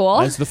okay, cool.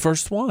 That's the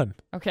first one.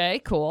 Okay,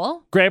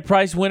 cool. Grand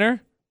prize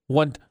winner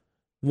won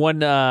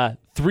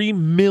 $3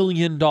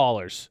 million.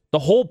 The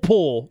whole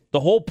pool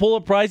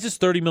of prizes,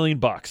 $30 million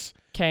bucks.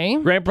 Okay.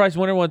 Grand prize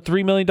winner won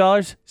 $3 million,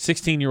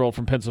 16-year-old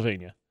from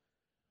Pennsylvania.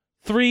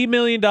 $3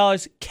 million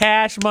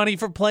cash money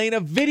for playing a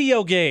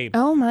video game.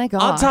 Oh my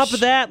gosh. On top of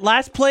that,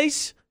 last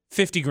place,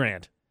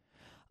 $50,000.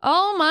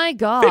 Oh my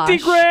gosh.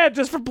 50 grand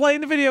just for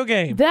playing the video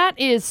game. That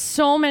is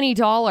so many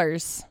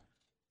dollars.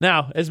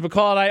 Now, as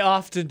McCall and I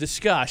often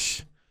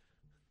discuss,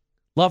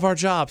 love our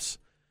jobs.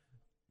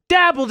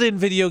 Dabbled in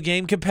video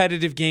game,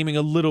 competitive gaming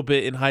a little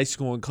bit in high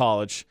school and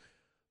college.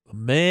 But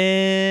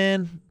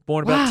man,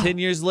 born about 10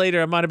 years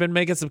later, I might have been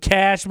making some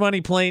cash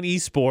money playing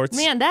esports.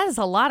 Man, that is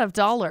a lot of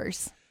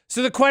dollars.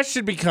 So the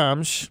question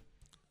becomes,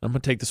 I'm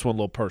going to take this one a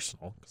little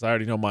personal because I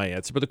already know my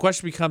answer, but the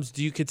question becomes,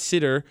 do you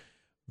consider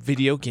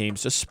video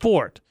games a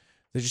sport?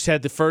 They just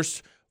had the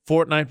first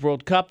Fortnite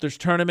World Cup. There's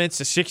tournaments.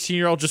 A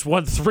 16-year-old just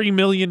won $3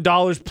 million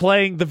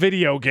playing the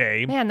video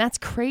game. Man, that's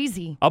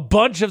crazy. A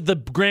bunch of the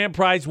grand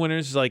prize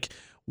winners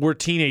were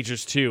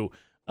teenagers too.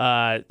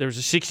 There was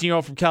a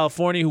 16-year-old from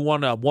California who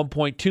won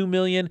 $1.2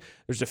 million.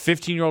 There's a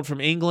 15-year-old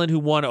from England who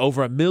won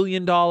over $1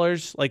 million.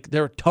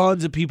 There are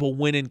tons of people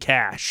winning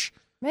cash.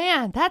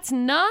 Man, that's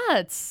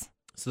nuts.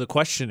 So the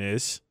question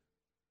is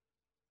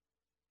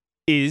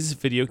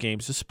video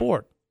games a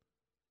sport?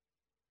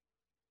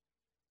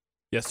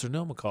 Yes or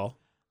no, McCall?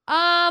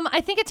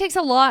 I think it takes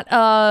a lot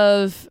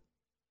of,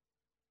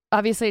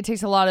 obviously it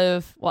takes a lot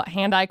of,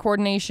 hand-eye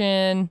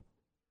coordination.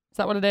 Is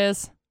that what it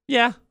is?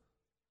 Yeah.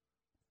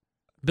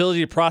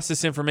 Ability to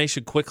process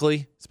information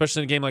quickly,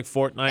 especially in a game like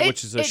Fortnite,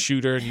 which is a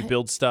shooter and you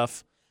build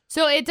stuff.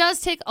 So it does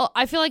take,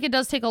 I feel like it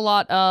does take a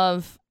lot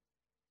of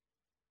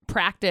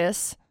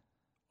practice.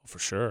 For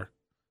sure.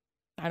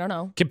 I don't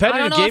know. Competitive I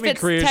don't know gaming if it's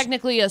careers,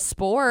 technically a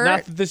sport.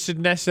 not that this should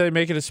necessarily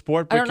make it a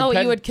sport, but I don't know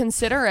what you would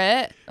consider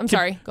it. I'm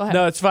sorry. Go ahead.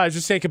 No, it's fine. I was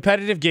just saying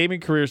competitive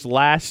gaming careers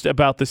last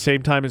about the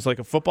same time as like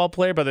a football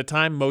player. By the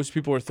time most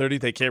people are 30,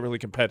 they can't really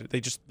compete.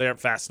 They aren't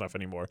fast enough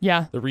anymore.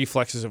 Yeah. The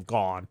reflexes have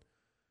gone.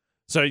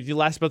 So you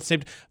last about the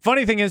same.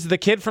 Funny thing is, the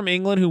kid from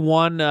England who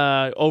won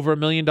over $1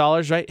 million,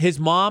 right? His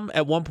mom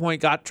at one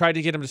point tried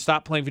to get him to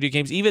stop playing video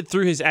games, even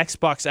threw his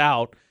Xbox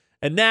out.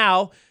 And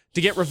now, to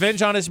get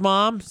revenge on his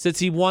mom, since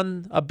he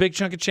won a big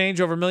chunk of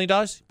change, over $1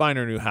 million, buying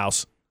her a new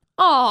house.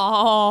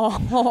 Oh,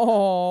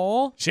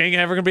 she ain't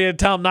ever gonna be able to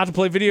tell him not to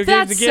play video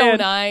games again. That's so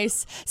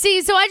nice.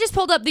 See, so I just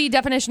pulled up the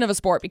definition of a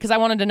sport because I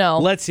wanted to know.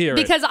 Let's hear it.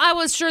 Because I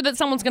was sure that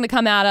someone's going to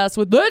come at us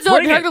with, that's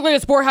not technically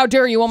a sport. How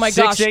dare you? Oh my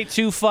gosh.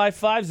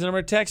 68255 is the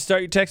number to text.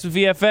 Start your text with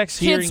VFX.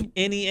 Hearing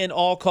any and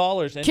all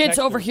callers. And kids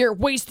over texters. here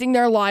wasting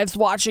their lives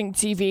watching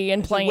TV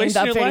and playing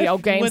the video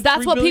games.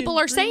 That's what people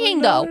are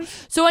saying, though.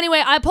 So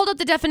anyway, I pulled up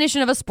the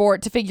definition of a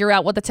sport to figure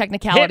out what the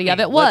technicality of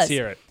it was. Let's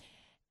hear it.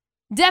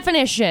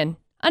 Definition: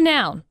 a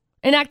noun.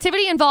 An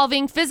activity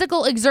involving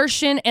physical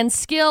exertion and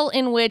skill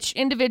in which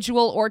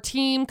individual or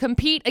team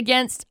compete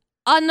against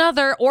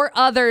another or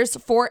others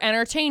for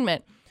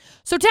entertainment.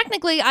 So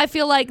technically, I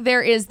feel like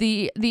there is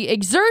the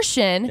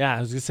exertion. Yeah, I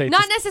was going to say.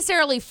 Not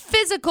necessarily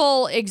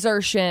physical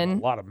exertion.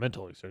 A lot of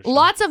mental exertion.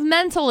 Lots of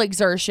mental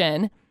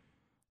exertion.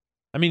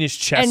 I mean, is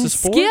chess and a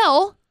sport?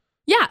 Skill.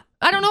 Yeah.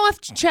 I don't know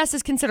if chess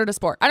is considered a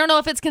sport. I don't know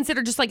if it's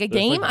considered just like a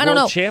game. Like I don't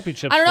know.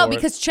 Championships I don't know for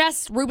because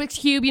chess, Rubik's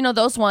Cube,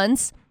 those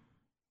ones.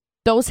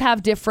 Those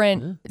have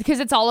different,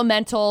 because it's all a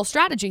mental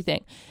strategy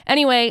thing.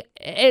 Anyway,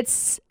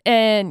 it's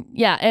an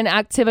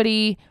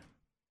activity.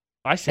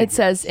 It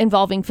says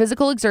involving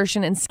physical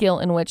exertion and skill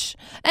in which,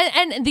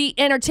 and the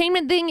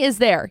entertainment thing is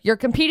there. You're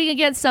competing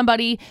against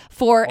somebody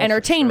for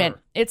entertainment. For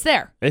sure. It's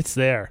there. It's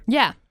there.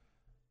 Yeah.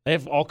 They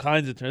have all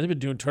kinds of tournaments. They've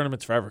been doing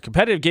tournaments forever.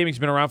 Competitive gaming's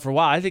been around for a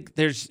while. I think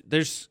there's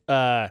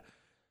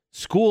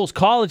schools,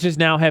 colleges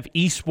now have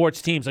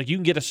esports teams. Like you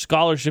can get a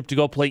scholarship to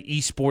go play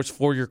esports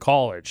for your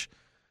college.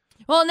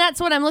 Well, and that's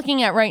what I'm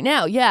looking at right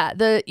now. Yeah,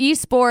 the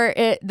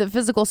esport, the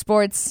physical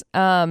sports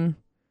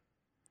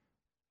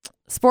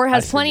sport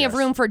has plenty of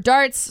room for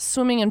darts,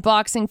 swimming, and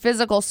boxing.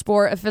 Physical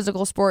sport. A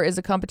physical sport is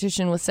a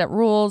competition with set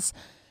rules.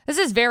 This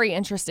is very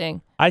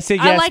interesting. I say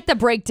yes. I like the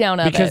breakdown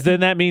of it. Because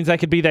then that means I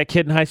could be that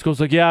kid in high school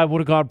who's like, yeah, I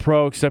would have gone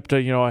pro, except,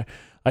 I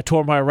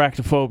tore my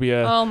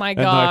arachnophobia. Oh, my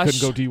gosh. And then I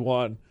couldn't go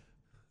D1.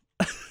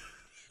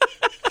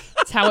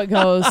 That's how it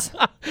goes.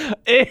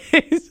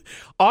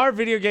 Are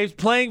video games,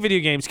 playing video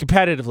games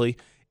competitively,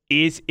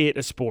 is it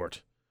a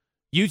sport?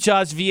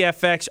 Utah's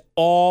VFX,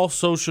 all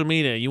social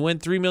media. You win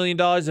 $3 million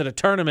at a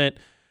tournament.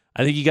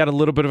 I think you got a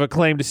little bit of a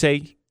claim to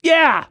say,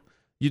 yeah,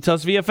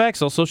 Utah's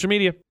VFX, all social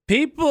media.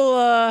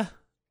 People,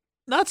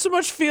 not so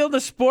much feeling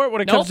the sport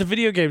when it comes to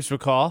video games,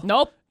 McCall.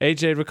 Nope.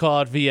 AJ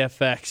McCall at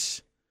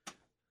VFX.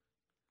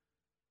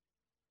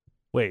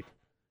 Wait.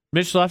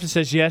 Mitch Lofton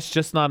says yes,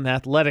 just not an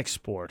athletic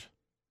sport.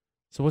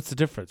 So what's the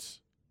difference?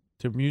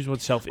 To amuse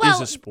oneself is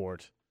a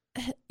sport.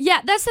 Yeah,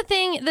 that's the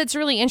thing that's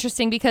really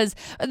interesting because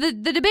the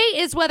debate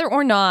is whether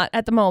or not,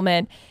 at the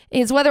moment,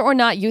 is whether or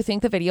not you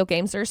think the video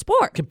games are a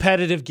sport.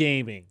 Competitive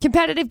gaming.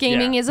 Competitive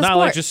gaming is a not sport.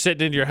 Not like just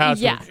sitting in your house.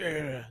 Yeah.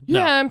 Like,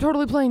 yeah, I'm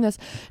totally playing this.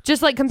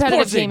 Just like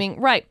competitive gaming.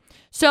 Right.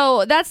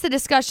 So that's the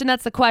discussion.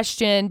 That's the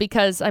question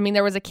because,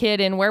 there was a kid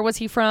in, where was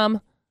he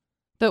from?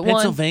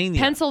 Pennsylvania.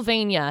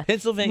 Pennsylvania.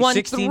 Won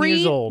 16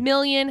 years old. $3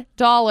 million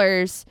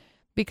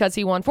because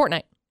he won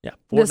Fortnite. Yeah.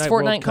 This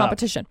Fortnite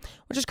competition,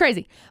 which is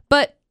crazy.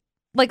 But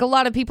like a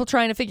lot of people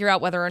trying to figure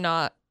out whether or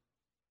not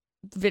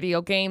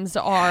video games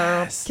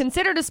are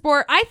considered a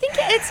sport. I think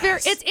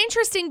it's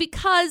interesting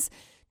because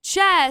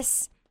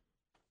chess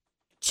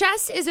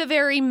is a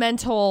very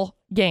mental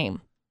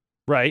game.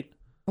 Right.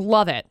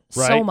 Love it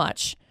so Right.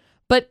 much.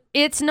 But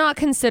it's not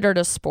considered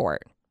a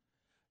sport.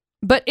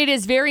 But it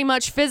is very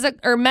much physical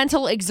or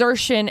mental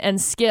exertion and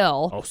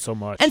skill. Oh, so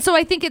much. And so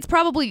I think it's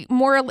probably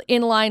more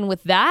in line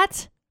with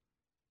that.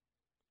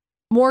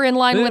 More in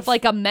line with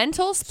like a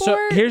mental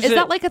sport. Is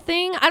that like a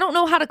thing? I don't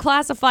know how to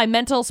classify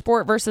mental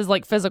sport versus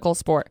like physical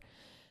sport.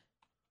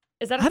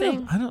 Is that a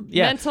thing? I don't.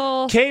 Yeah.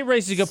 Mental. Kay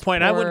raised a good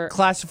point. I wouldn't sport.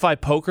 classify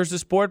poker as a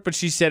sport, but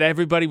she said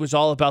everybody was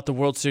all about the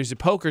World Series of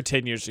Poker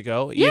 10 years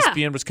ago. Yeah.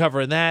 ESPN was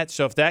covering that.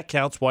 So if that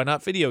counts, why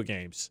not video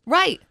games?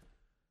 Right.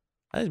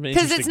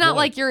 Because It's not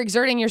like you're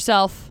exerting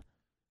yourself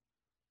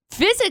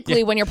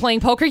physically when you're playing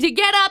poker. You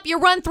get up, you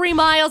run 3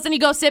 miles, and you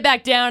go sit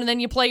back down, and then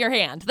you play your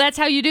hand. That's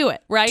how you do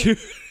it, right?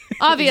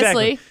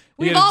 Obviously. Exactly.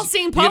 We've all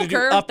seen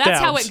poker. That's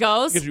how it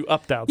goes. You gotta do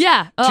up downs.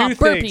 Yeah. Two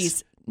Burpees.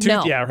 things.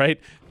 No. Yeah, right.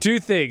 2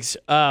 things.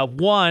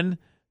 One,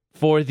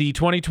 for the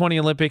 2020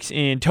 Olympics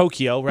in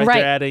Tokyo, right? Right.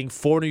 They're adding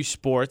 4 new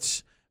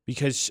sports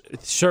because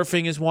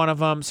surfing is one of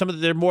them.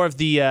 They're more of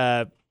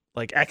the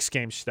like X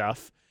Games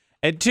stuff.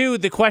 And 2,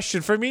 the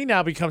question for me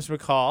now becomes,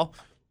 McCall,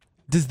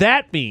 does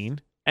that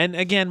mean, and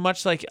again,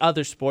 much like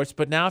other sports,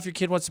 but now if your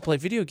kid wants to play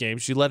video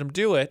games, you let him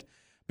do it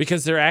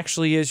because there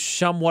actually is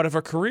somewhat of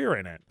a career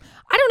in it.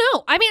 I don't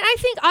know. I mean, I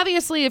think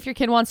obviously if your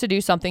kid wants to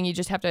do something, you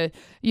just have to,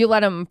 you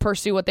let them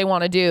pursue what they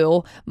want to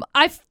do.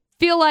 I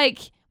feel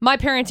like my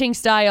parenting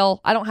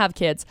style, I don't have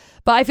kids,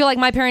 but I feel like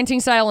my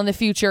parenting style in the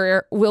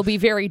future will be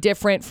very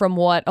different from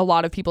what a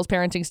lot of people's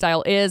parenting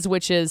style is,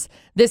 which is,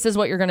 this is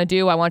what you're going to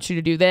do. I want you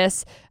to do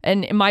this.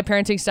 And my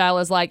parenting style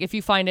is like, if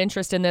you find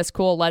interest in this,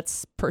 cool,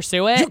 let's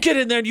pursue it. You get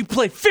in there and you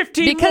play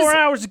 15 more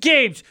hours of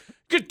games.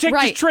 You could take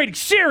this trading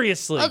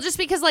seriously. Well, just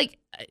because, like,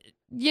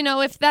 you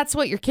know, if that's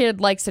what your kid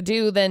likes to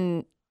do,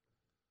 then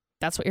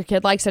that's what your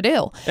kid likes to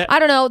do. I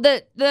don't know.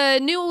 The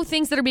new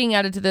things that are being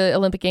added to the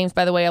Olympic Games,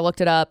 by the way, I looked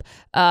it up.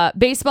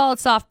 Baseball,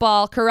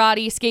 softball,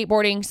 karate,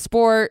 skateboarding,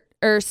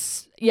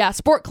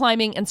 sport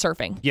climbing, and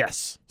surfing.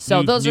 Yes.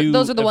 So those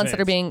are the ones that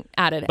are being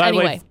added. By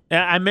anyway. the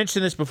way, I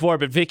mentioned this before,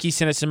 but Vicky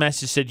sent us a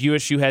message, said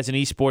USU has an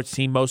esports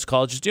team most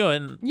colleges do.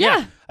 And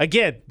Yeah.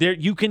 again, there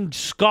you can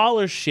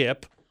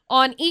scholarship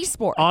on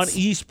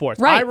esports.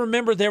 Right. I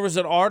remember there was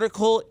an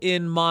article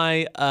in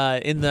my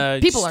in the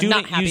People student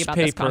are not happy newspaper.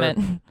 about this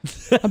comment.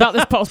 About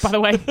this post, by the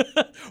way.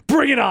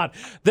 Bring it on.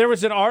 There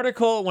was an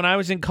article when I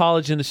was in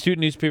college in the student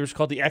newspapers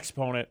called The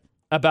Exponent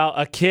about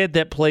a kid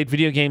that played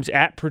video games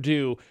at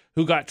Purdue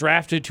who got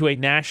drafted to a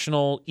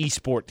national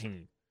esport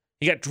team.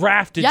 He got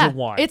drafted to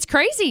one. It's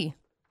crazy.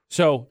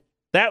 So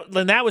that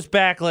was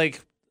back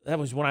that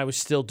was when I was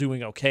still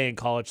doing okay in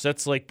college.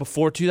 That's like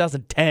before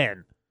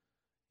 2010.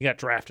 He got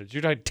drafted.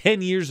 You're talking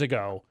 10 years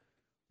ago,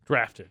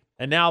 drafted.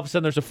 And now all of a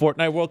sudden there's a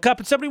Fortnite World Cup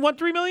and somebody won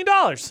 $3 million.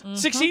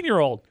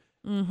 16-year-old.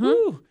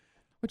 Mm-hmm.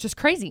 Which is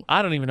crazy.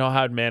 I don't even know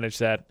how I'd manage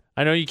that.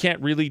 I know you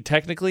can't really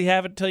technically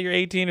have it until you're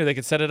 18 or they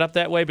could set it up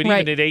that way. But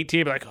even at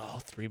 18, be like,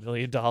 oh, $3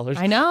 million.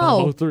 I know.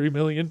 Oh, $3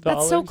 million.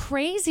 That's so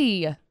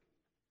crazy.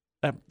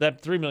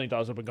 That $3 million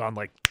would have been gone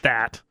like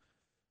that.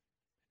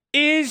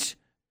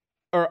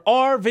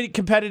 Are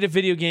competitive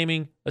video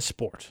gaming a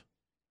sport?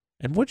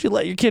 And would you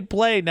let your kid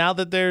play now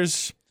that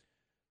there's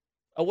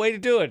a way to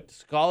do it?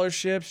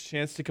 Scholarships,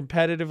 chance to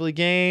competitively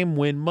game,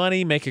 win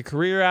money, make a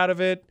career out of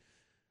it.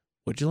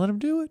 Would you let them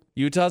do it?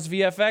 Utah's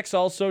VFX,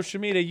 all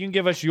social media. You can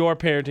give us your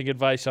parenting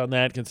advice on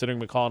that, considering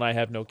McCall and I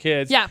have no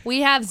kids. Yeah,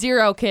 we have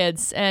 0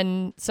 kids,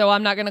 and so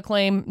I'm not going to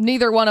claim,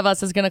 neither one of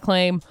us is going to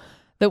claim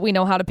that we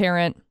know how to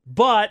parent.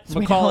 But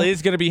McCall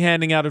is going to be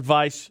handing out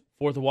advice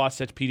for the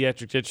Wasatch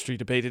Pediatric Dentistry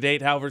Debate at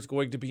 8. However, it's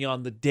going to be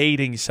on the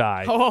dating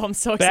side. Oh, I'm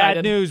so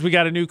excited. Bad news, we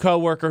got a new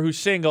coworker who's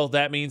single.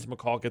 That means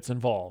McCall gets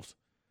involved.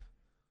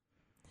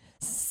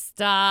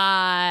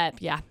 Stop.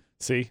 Yeah.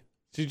 See?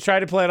 Did you try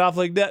to play it off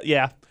like that?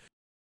 Yeah.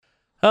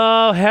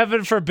 Oh,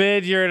 heaven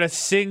forbid you're in a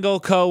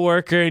single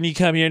coworker and you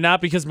come here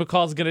not because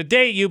McCall's going to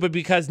date you, but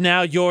because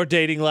now your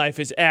dating life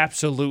is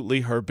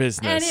absolutely her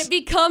business. And it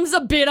becomes a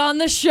bit on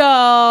the show.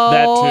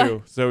 That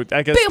too. So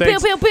I guess Pew,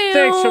 thanks, pew, pew, pew.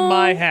 thanks from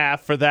my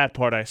half for that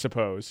part, I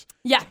suppose.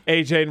 Yeah.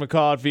 AJ and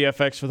McCall at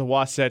VFX for the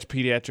Wasatch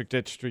Pediatric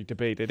Dentistry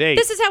Debate at 8.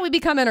 This is how we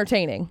become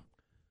entertaining.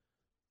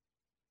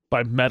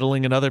 By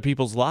meddling in other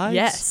people's lives?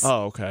 Yes.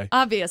 Oh, okay.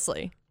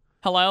 Obviously.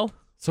 Hello?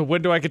 So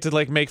when do I get to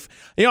make,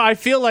 I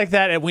feel like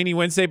that at Weenie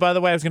Wednesday, by the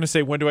way, I was going to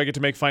say, when do I get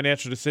to make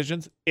financial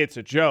decisions? It's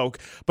a joke.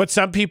 But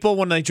some people,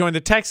 when they join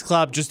the text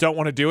club, just don't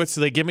want to do it. So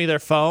they give me their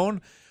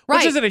phone,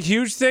 which isn't a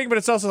huge thing, but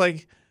it's also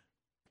like,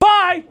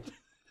 bye.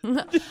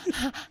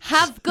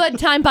 Have good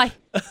time. Bye.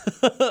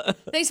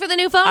 Thanks for the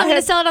new phone. I'm going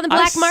to sell it on the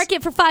black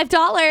market for $5.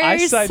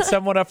 I signed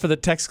someone up for the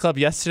text club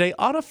yesterday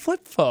on a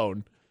flip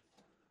phone.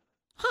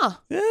 Huh.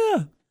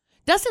 Yeah.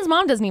 Dustin's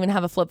mom doesn't even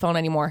have a flip phone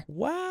anymore.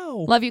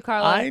 Wow. Love you,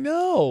 Carla. I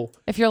know.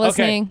 If you're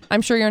listening,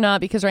 I'm sure you're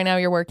not because right now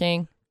you're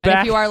working. And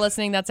if you are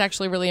listening, that's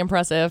actually really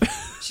impressive.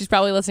 She's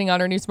probably listening on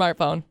her new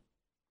smartphone.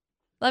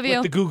 Love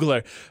you. With the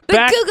Googler.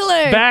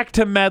 Googler. Back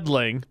to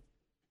meddling.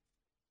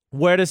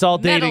 Where does all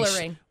dating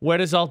Meddlering. Where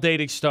does all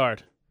dating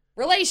start?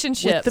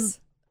 Relationships.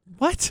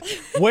 What?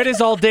 Where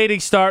does all dating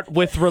start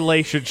with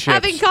relationships?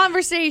 Having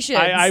conversations.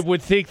 I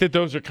would think that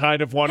those are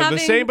kind of one and the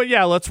same, but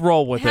yeah, let's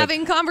roll with it.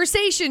 Having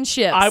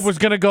conversationships. I was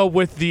going to go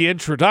with the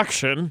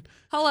introduction.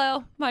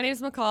 Hello, my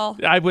name's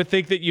McCall. I would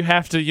think that you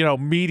have to,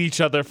 meet each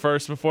other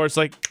first before it's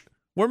like,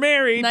 we're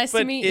married. Nice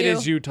to meet you. It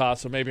is Utah,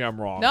 so maybe I'm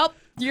wrong. Nope,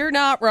 you're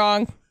not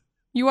wrong.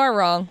 You are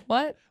wrong.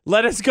 What?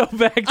 Let us go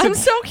back to I'm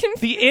so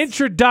confused. The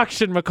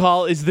introduction,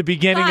 McCall, is the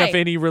beginning Right. of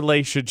any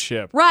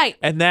relationship. Right.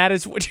 And that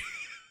is what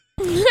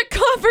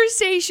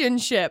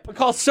Conversationship.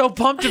 McCall's so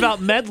pumped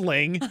about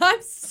meddling.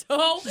 I'm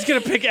so. She's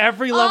going to pick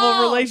every level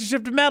of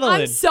relationship to meddle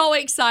in. I'm so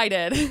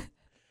excited.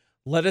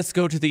 Let us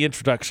go to the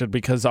introduction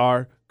because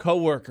our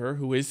coworker,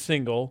 who is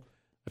single,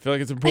 I feel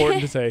like it's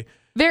important to say,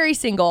 Very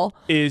single.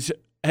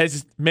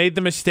 has made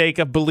the mistake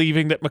of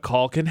believing that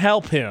McCall can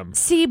help him.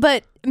 See,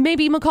 but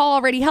maybe McCall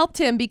already helped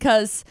him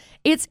because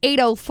it's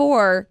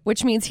 8:04,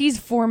 which means he's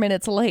 4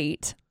 minutes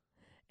late.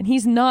 And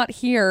he's not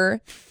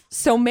here.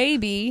 So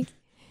maybe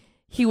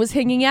he was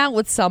hanging out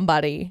with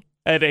somebody.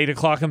 At 8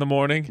 o'clock in the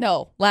morning?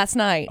 No, last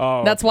night.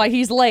 Oh, That's why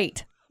he's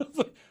late.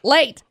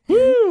 Late.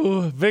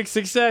 Woo! Big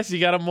success. You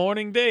got a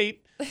morning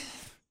date.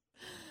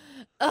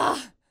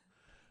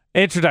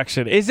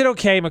 Introduction. Is it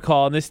okay,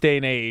 McCall, in this day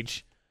and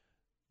age,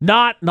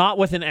 not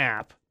with an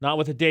app, not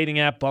with a dating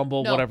app,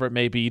 Bumble, No. whatever it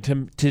may be,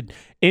 to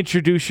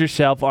introduce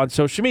yourself on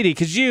social media?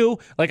 Because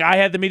I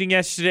had the meeting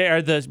yesterday,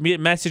 or the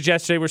message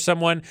yesterday where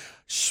someone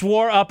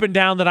swore up and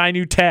down that I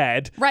knew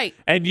Ted. Right.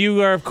 And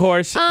you are, of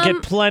course,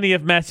 get plenty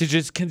of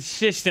messages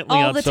consistently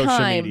All on the social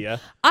time. media.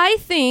 I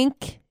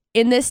think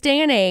in this day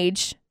and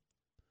age,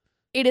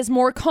 it is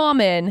more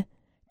common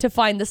to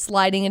find the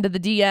sliding into the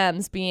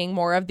DMs being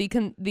more of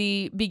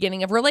the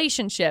beginning of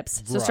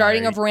relationships. So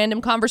starting of random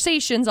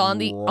conversations on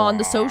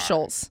the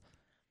socials.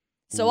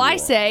 So I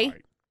say,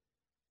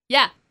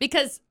 yeah,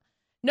 because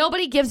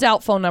nobody gives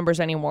out phone numbers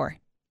anymore.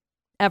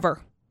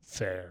 Ever.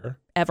 Fair.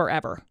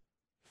 Ever.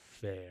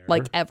 Fair.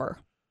 Like ever.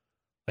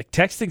 Like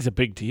texting's a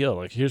big deal.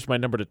 Like, here's my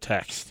number to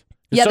text.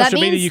 Yeah, that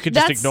social media, means you can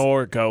just that's-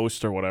 ignore,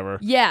 ghost, or whatever.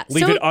 Yeah.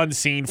 Leave so, it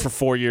unseen for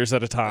 4 years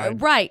at a time.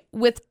 Right.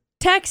 With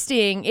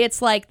texting,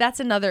 it's like that's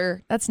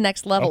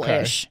next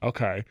level-ish.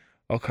 Okay.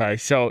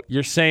 So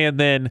you're saying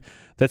then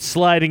that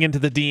sliding into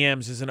the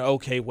DMs is an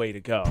okay way to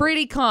go.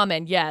 Pretty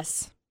common,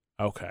 yes.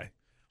 Okay.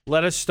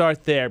 Let us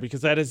start there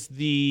because that is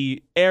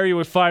the area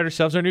we find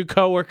ourselves. Our new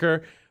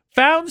coworker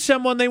found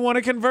someone they want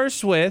to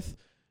converse with,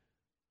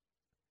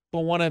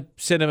 but want to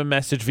send him a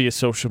message via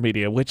social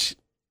media, which,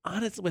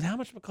 honestly, with how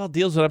much McCall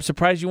deals with, I'm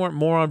surprised you weren't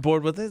more on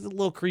board with it. It's a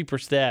little creeper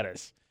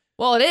status.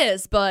 Well, it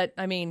is, but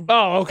I mean,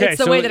 Oh, okay.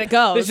 it's the way that it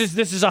goes.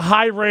 This is a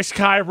high risk,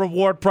 high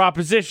reward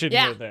proposition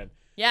here then.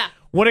 Yeah.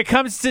 When it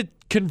comes to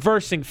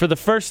conversing for the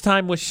first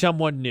time with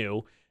someone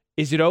new,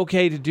 is it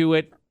okay to do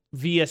it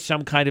via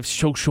some kind of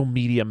social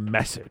media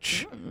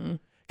message?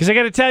 Because I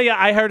got to tell you,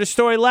 I heard a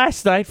story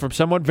last night from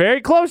someone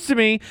very close to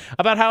me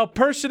about how a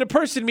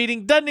person-to-person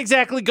meeting doesn't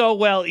exactly go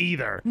well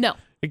either. No.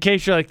 In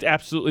case you're like,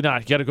 absolutely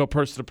not. You got to go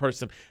person to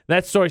person.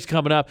 That story's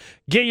coming up.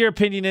 Get your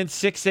opinion in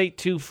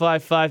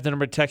 68255, the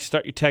number to text.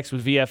 Start your text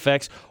with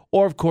VFX.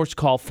 Or, of course,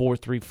 call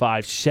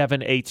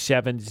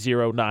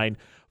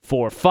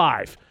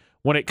 435-787-0945.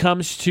 When it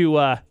comes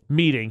to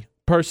meeting,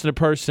 person to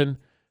person,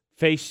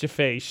 face to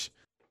face,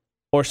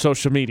 or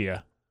social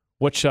media,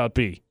 what shall it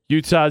be?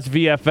 Utah's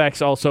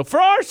VFX also for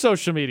our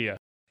social media.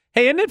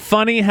 Hey, isn't it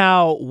funny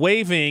how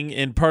waving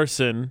in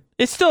person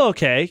is still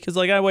okay? Because,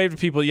 I waved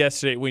to people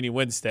yesterday at Weenie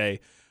Wednesday,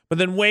 but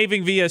then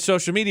waving via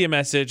social media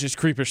message is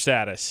creeper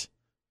status.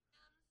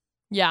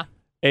 Yeah.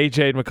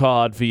 AJ and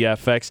McCall on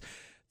VFX.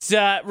 It's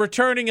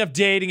returning of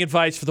dating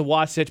advice for the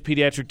Wasatch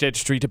Pediatric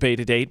Dentistry Debate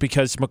to Date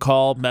because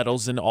McCall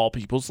meddles in all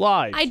people's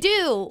lives. I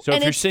do. So and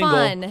if you're it's single,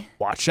 fun.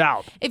 watch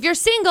out. If you're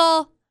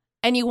single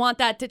and you want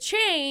that to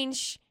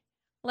change,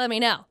 let me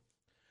know.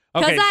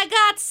 Because Okay. I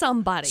got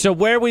somebody. So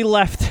where we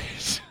left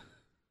it,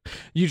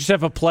 you just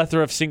have a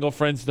plethora of single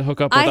friends to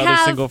hook up with I other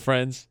have single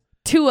friends.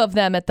 2 of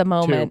them at the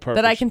moment perfect.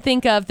 that I can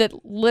think of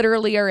that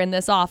literally are in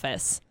this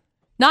office.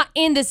 Not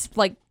in this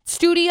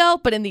studio,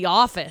 but in the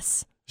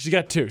office. She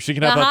got 2. She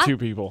can have about 2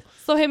 people.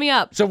 So hit me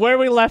up. So where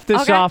we left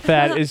this Okay. off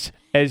at is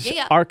as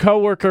Yeah. our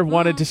coworker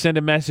wanted to send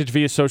a message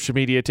via social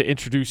media to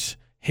introduce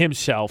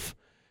himself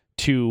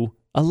to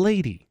a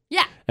lady.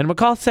 Yeah. And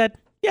McCall said,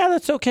 yeah,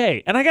 that's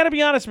okay. And I got to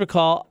be honest,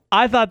 McCall,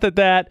 I thought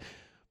that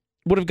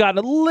would have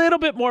gotten a little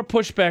bit more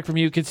pushback from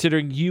you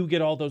considering you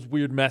get all those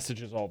weird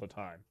messages all the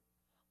time.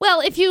 Well,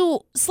 if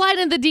you slide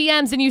in the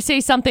DMs and you say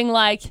something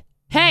like,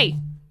 hey,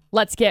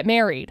 let's get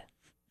married.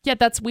 Yeah,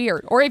 that's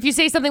weird. Or if you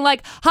say something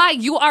like, hi,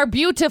 you are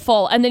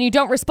beautiful, and then you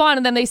don't respond,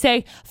 and then they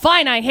say,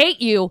 fine, I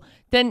hate you,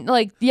 then,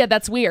 yeah,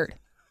 that's weird.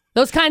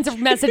 Those kinds of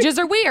messages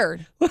are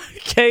weird.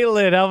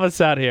 Kaylin, help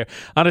us out here.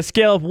 On a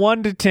scale of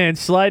 1 to 10,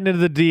 sliding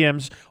into the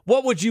DMs,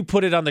 what would you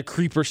put it on the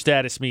creeper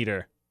status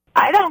meter?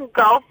 I don't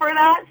go for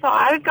that, so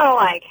I would go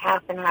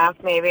half and half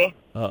maybe.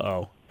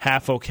 Uh-oh.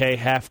 Half okay,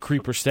 half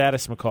creeper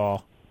status,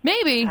 McCall.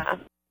 Maybe.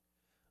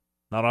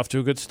 Not off to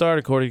a good start,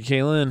 according to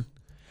Kaylin.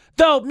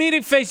 Though,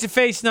 meeting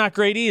face-to-face, not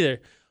great either.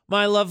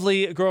 my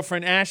lovely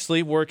girlfriend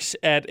Ashley works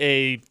at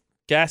a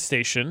gas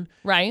station.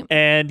 Right.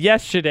 And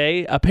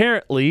yesterday,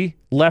 apparently,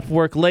 left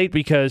work late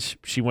because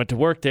she went to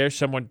work there.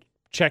 Someone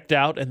checked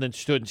out and then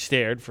stood and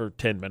stared for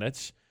 10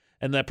 minutes.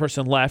 And that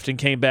person left and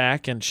came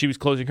back, and she was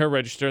closing her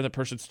register, and the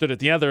person stood at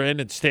the other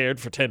end and stared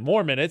for 10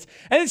 more minutes,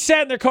 and then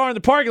sat in their car in the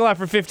parking lot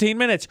for 15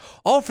 minutes,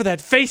 all for that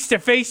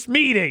face-to-face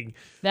meeting.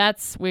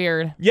 That's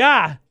weird.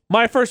 Yeah.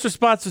 My first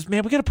response was,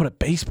 man, we got to put a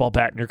baseball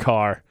bat in your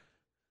car.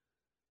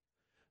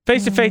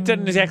 Face-to-face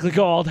doesn't exactly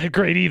go all that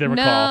great either, McCall.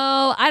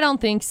 No, I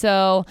don't think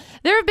so.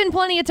 There have been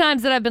plenty of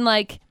times that I've been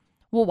like,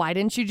 well, why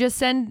didn't you just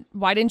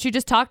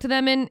talk to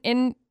them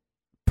in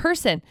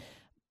person?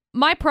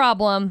 My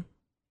problem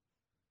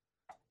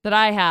that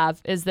I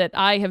have is that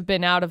I have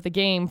been out of the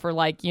game for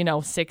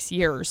 6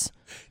 years.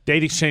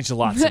 Dating's changed a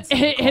lot since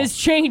then, It McCall. has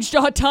changed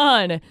a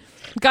ton.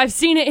 Like, I've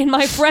seen it in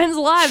my friends'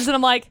 lives, and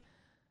I'm like,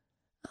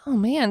 oh,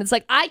 man. It's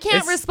like, I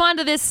can't respond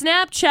to this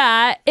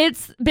Snapchat.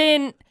 It's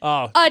been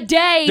a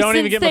day Don't since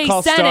even get they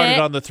McCall sent started it.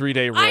 on the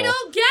 3-day rule. I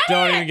don't get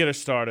Don't it. even get her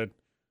started.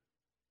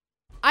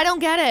 I don't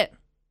get it.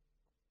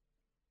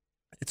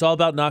 It's all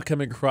about not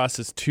coming across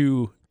as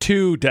too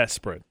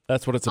desperate.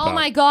 That's what it's about. Oh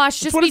my gosh,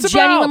 That's just what be it's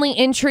about. genuinely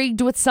intrigued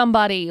with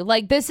somebody.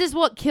 Like, this is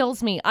what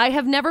kills me. I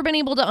have never been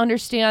able to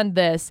understand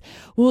this.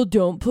 Well,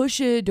 don't push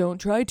it. Don't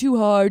try too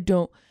hard.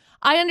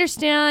 I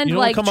understand, You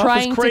don't like, come off as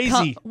trying to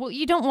crazy. well,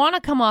 you don't want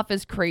to come off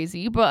as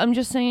crazy, but I'm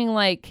just saying,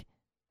 like,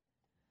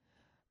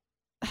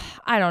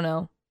 I don't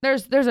know.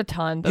 There's a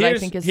ton that I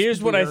think is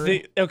Here's what I weird.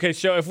 think. Okay,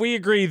 so if we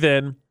agree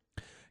then,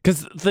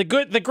 because the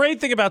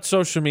great thing about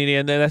social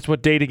media, and that's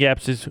what dating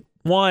apps is,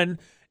 one,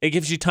 it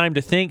gives you time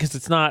to think because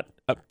it's not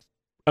a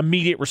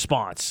immediate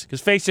response. Because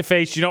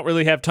face-to-face, you don't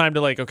really have time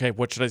to okay,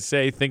 what should I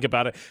say? Think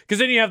about it. Because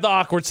then you have the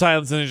awkward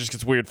silence and it just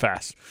gets weird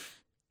fast.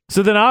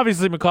 So then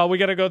obviously, McCall, we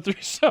got to go through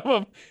some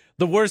of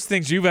the worst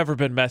things you've ever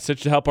been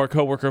messaged to help our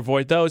coworker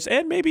avoid those,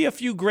 and maybe a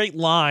few great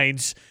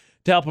lines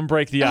to help him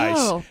break the ice.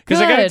 Oh,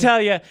 Because I got to good.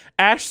 tell you,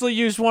 Ashley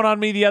used one on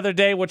me the other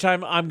day, which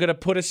I'm going to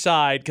put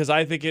aside because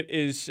I think it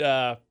is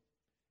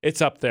it's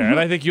up there, and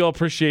I think you'll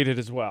appreciate it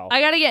as well.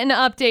 I got to get an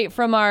update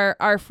from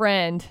our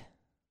friend.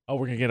 Oh,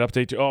 we're going to get an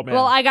update too. Oh, man.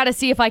 Well, I got to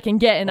see if I can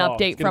get an It's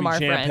update gonna from be our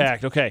friend.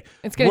 jam-packed. Okay.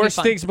 It's gonna be Worst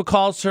fun. things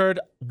McCall's heard.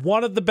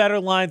 One of the better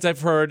lines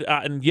I've heard,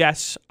 and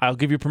yes, I'll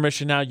give you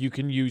permission now. You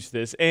can use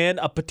this, and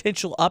a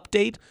potential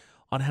update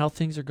on how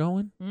things are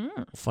going.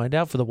 We'll find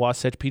out for the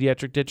Wasatch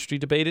Pediatric Dentistry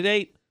Debate at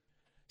 8.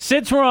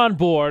 Since we're on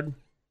board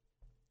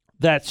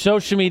that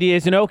social media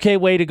is an okay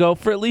way to go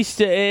for at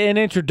least an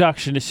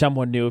introduction to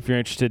someone new if you're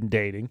interested in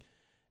dating,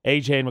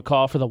 AJ and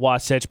McCall for the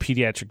Wasatch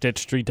Pediatric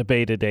Dentistry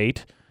Debate at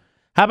 8.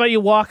 How about you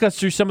walk us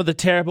through some of the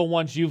terrible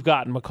ones you've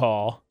gotten,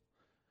 McCall,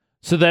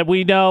 so that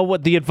we know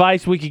what the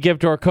advice we could give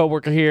to our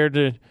coworker here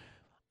to,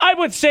 I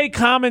would say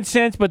common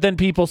sense, but then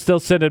people still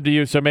send them to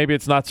you, so maybe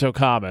it's not so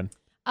common.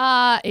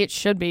 It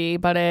should be,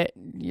 but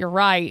you're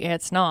right,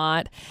 it's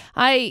not.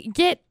 I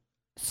get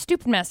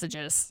stupid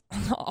messages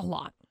a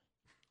lot.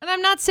 And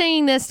I'm not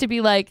saying this to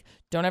be like,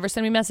 don't ever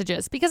send me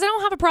messages, because I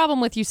don't have a problem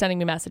with you sending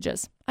me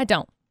messages. I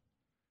don't.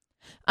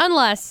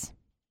 Unless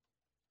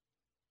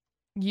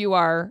you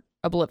are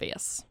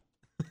oblivious.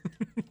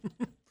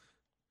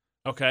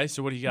 Okay,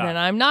 so what do you got? Then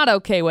I'm not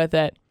okay with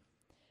it.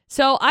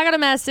 So I got a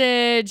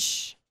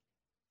message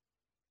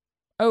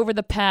over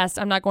the past,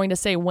 I'm not going to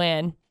say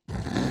when,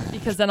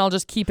 because then I'll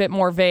just keep it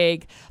more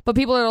vague. But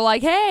people are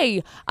like,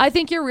 hey, I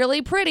think you're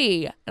really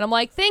pretty. And I'm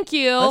like, thank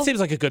you. That seems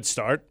like a good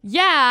start.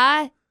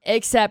 Yeah,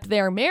 except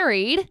they're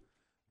married.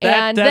 That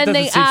and then doesn't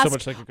they seem so ask,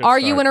 much like a good are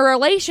you start. in a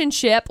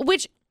relationship?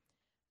 Which,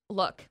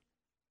 look,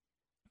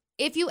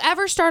 if you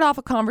ever start off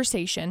a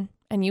conversation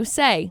and you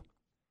say,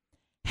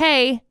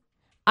 hey,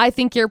 I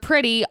think you're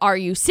pretty. Are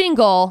you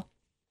single?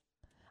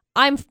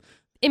 I'm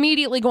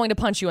immediately going to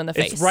punch you in the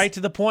face. It's right to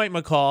the point,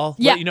 McCall.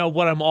 Yeah. Let you know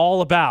what I'm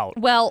all about.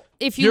 Well,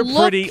 if you You're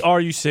look, pretty. Are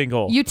you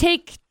single? you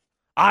take,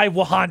 I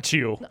will haunt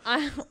you.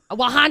 I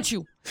will haunt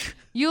you.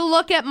 You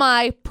look at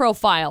my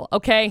profile,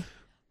 okay?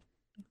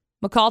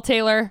 McCall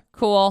Taylor,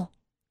 cool.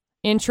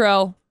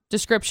 Intro,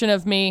 description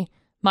of me,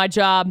 my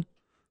job,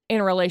 in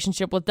a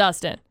relationship with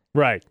Dustin.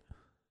 Right.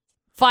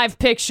 5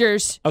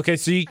 pictures, Okay,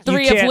 so you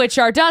 3 can't, of which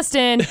are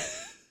Dustin,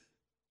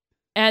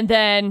 and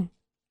then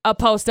a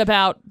post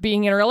about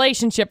being in a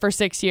relationship for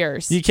 6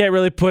 years. you can't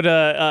really put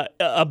a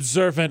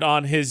observant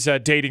on his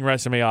dating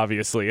resume,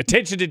 obviously.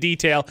 Attention to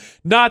detail,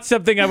 not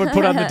something I would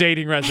put on the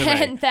dating resume.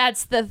 And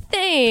that's the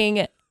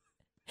thing.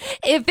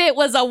 If it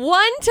was a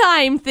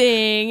one-time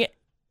thing,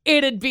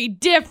 it'd be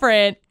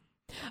different.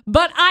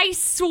 But I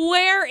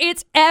swear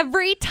it's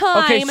every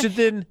time Okay, so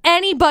then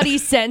anybody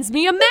sends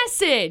me a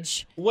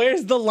message.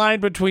 where's the line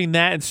between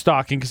that and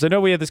stalking? Because I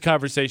know we had this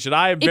conversation.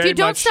 I am If very you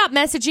don't much... stop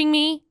messaging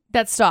me,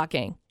 that's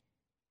stalking.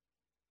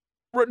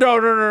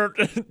 No.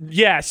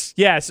 Yes.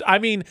 I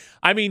mean,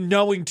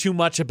 knowing too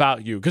much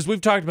about you, because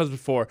we've talked about this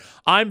before.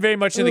 I'm very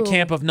much in the Ooh.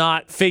 camp of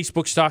not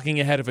Facebook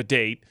stalking ahead of a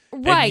date,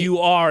 Right. and you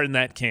are in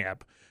that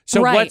camp.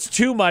 So Right. what's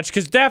too much?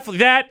 Because definitely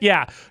that,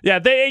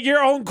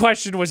 your own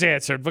question was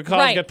answered. McCall's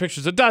Right. got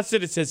pictures of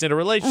Dustin. It says in a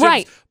relationship.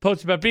 Right.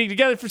 Posts about being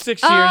together for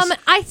 6 years.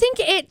 I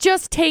think it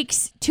just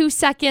takes 2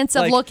 seconds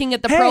of Like, looking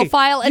at the hey,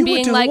 profile and you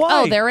went being to like,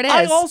 Hawaii. oh, there it is.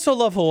 I also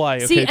love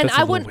Hawaii. See, Okay, and that's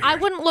a I little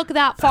weird. wouldn't look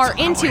that far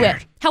into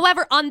weird. it.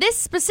 However, on this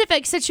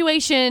specific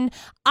situation,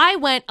 I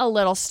went a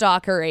little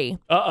stalkery.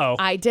 Uh-oh.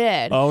 I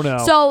did. Oh, no.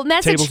 So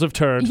message Tables have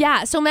turned.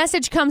 Yeah. So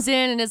message comes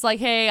in and is like,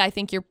 "Hey, I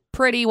think you're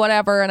pretty,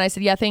 whatever." And I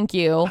said, "Yeah, thank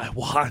you." I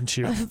want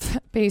you.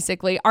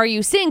 Basically, are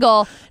you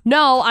single?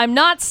 No, I'm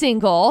not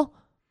single.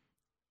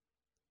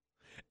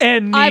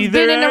 And I've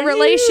been in neither a are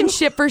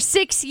relationship for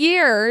 6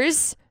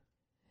 years.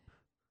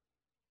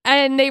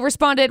 And they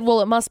responded,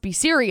 "Well, it must be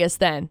serious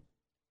then."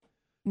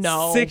 you.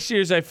 No. 6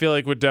 years, I feel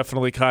like, would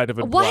definitely kind of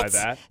imply What?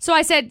 that. So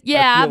I said, I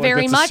 "Yeah, feel like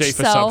very that's much a safe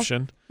so."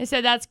 assumption. I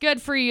said, "That's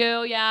good for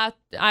you. Yeah,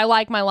 I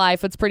like my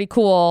life. It's pretty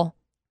cool."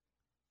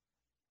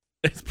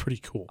 It's pretty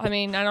cool. I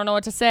mean, I don't know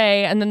what to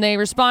say. And then they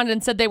responded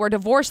and said they were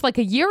divorced like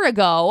a year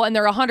ago and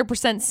they're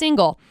 100%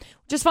 single,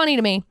 which is funny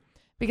to me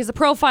because the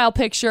profile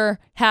picture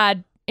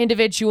had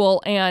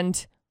individual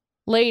and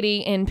lady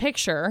in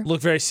picture. Look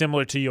very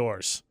similar to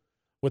yours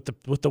with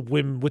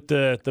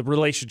the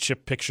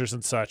relationship pictures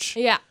and such.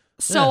 Yeah.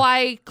 So Yeah.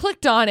 I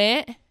clicked on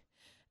it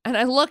and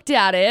I looked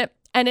at it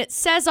and it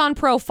says on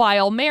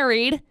profile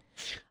married.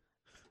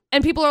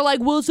 And people are like,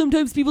 "Well,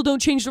 sometimes people don't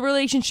change the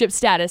relationship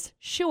status."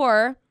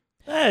 Sure.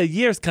 A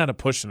year's kind of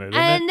pushing it, isn't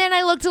And it? then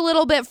I looked a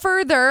little bit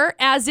further,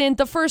 as in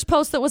the first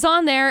post that was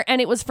on there,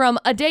 and it was from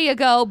a day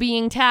ago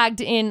being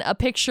tagged in a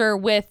picture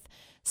with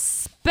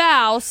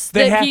spouse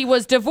he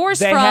was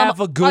divorced They from have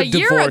a good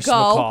year divorce, ago.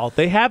 McCall.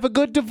 They have a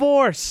good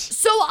divorce.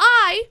 So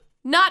I,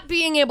 not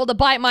being able to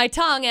bite my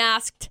tongue,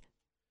 asked,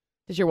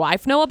 "Does your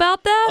wife know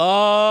about that?"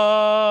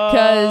 Oh,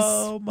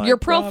 Because my your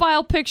God.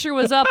 profile picture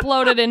was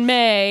uploaded in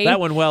May. That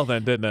went well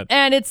then, didn't it?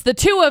 And it's the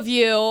two of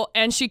you,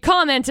 and she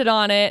commented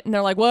on it, and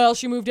they're like, "Well,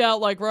 she moved out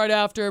like right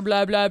after,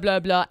 blah, blah, blah,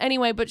 blah."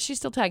 Anyway, but she's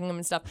still tagging them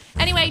and stuff.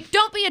 Anyway,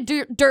 don't be a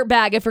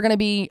dirtbag if you're going to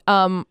be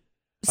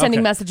sending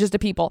Okay. messages to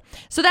people.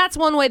 So that's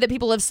one way that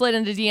people have slid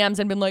into DMs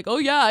and been like, "Oh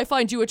yeah, I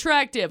find you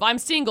attractive. I'm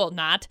single."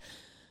 Not.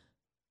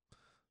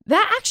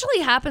 That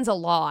actually happens a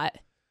lot.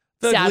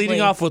 Sadly.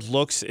 Leading off with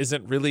looks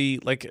isn't really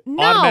like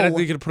No.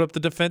 automatically going to put up the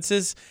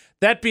defenses.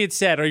 That being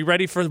said, are you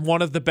ready for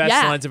one of the best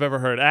Yeah. lines I've ever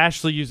heard?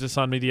 Ashley used this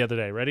on me the other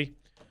day. Ready?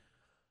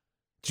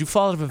 Did you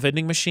fall out of a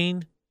vending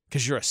machine?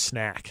 Because you're a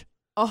snack.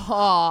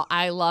 Oh,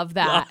 I love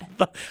that.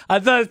 I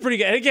thought it was pretty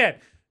good. And again,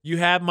 you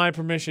have my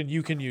permission.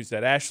 You can use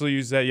that. Ashley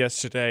used that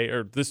yesterday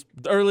or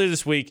earlier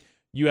this week.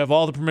 You have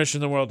all the permission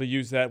in the world to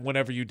use that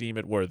whenever you deem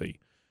it worthy.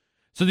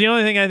 So the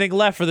only thing I think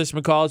left for this,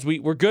 McCall, is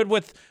we're good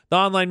with the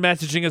online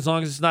messaging as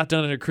long as it's not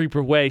done in a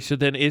creeper way. So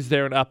then is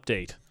there an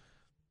update?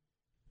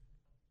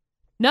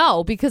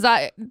 No, because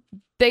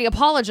they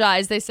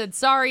apologized. They said,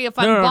 "Sorry if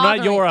I'm No, bothering."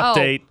 not your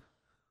update.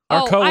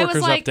 Our Oh, I coworkers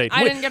was like, update.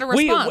 I didn't get a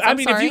response. I I'm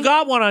mean, sorry. if you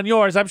got one on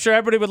yours, I'm sure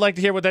everybody would like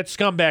to hear what that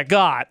scumbag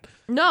got.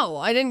 No,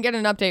 I didn't get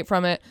an update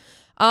from it.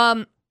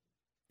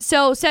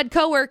 So said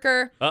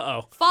coworker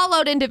Uh-oh.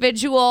 followed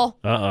individual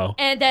Uh-oh.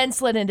 and then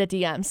slid into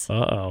DMs.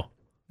 Uh-oh.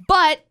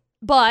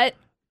 But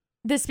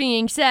this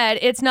being said,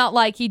 it's not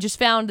like he just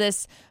found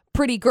this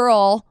pretty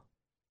girl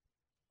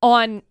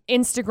on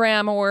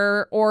Instagram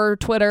or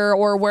Twitter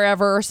or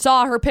wherever,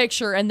 saw her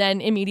picture and then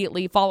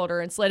immediately followed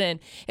her and slid in.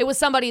 It was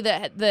somebody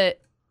that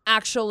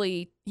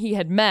actually he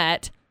had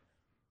met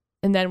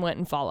and then went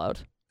and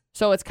followed.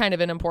 So it's kind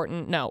of an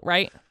important note,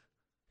 right?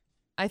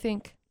 I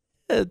think.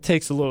 It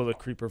takes a little of the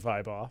creeper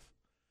vibe off.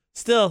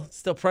 Still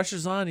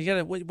pressure's on. You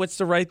gotta. What's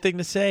the right thing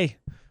to say?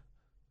 You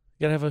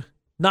gotta have a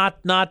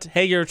not.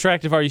 Hey, you're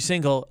attractive. Are you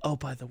single? Oh,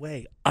 by the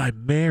way,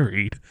 I'm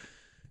married.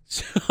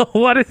 So,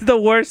 what is the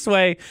worst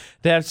way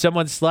to have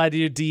someone slide to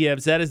your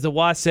DMs? That is the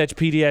Wasatch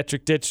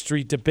Pediatric Ditch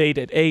Street debate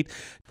at 8.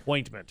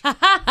 Appointment.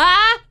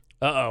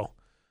 Uh-oh.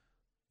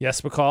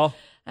 Yes, McCall.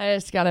 I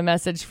just got a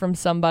message from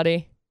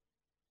somebody.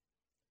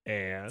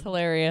 And It's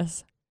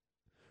hilarious.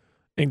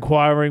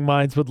 inquiring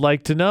minds would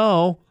like to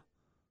know.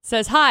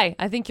 Says, "Hi,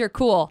 I think you're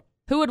cool.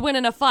 Who would win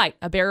in a fight,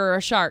 a bear or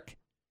a shark?"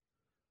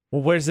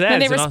 Well, where's that?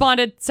 And they Is it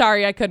responded,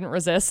 "Sorry, I couldn't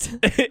resist."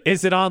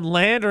 is it on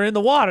land or in the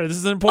water? This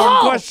is an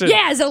important question.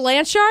 Yeah, is it a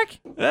land shark?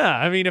 Yeah,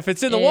 I mean, if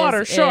it's in the Is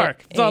water, it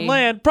shark. If it's on a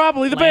land,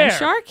 probably the Land bear.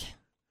 shark?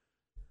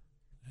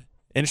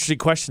 Interesting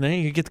question. Hey,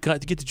 you get the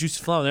juices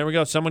flowing. There we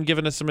go. Someone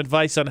giving us some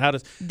advice on how to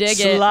Dig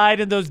it. slide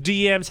in those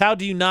DMs. How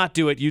do you not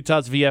do it?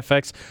 Utah's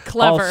VFX.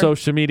 Clever. All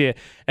social media.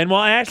 And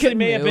while Ashley Good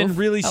may have been move.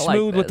 really I like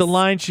smooth with the this.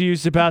 line she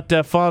used about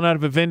falling out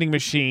of a vending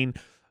machine,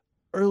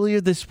 earlier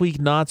this week,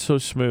 not so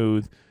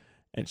smooth.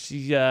 And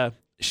she got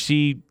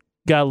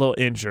a little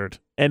injured,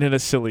 and in a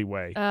silly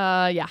way.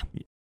 Yeah.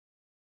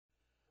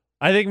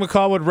 I think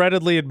McCall would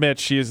readily admit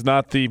she is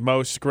not the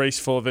most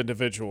graceful of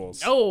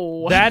individuals.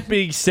 Oh. That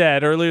being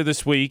said, earlier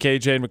this week,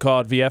 AJ and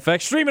McCall at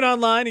VFX, streaming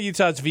online at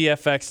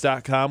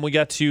utahsvfx.com, we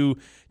got to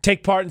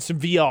take part in some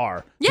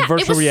VR, Yeah, some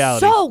virtual it was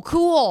reality. so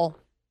cool.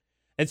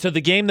 And so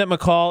the game that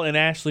McCall and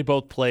Ashley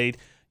both played,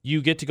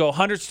 you get to go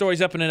 100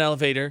 stories up in an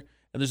elevator,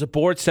 and there's a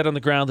board set on the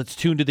ground that's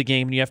tuned to the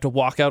game, and you have to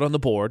walk out on the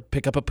board,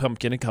 pick up a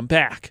pumpkin, and come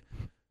back,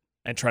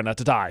 and try not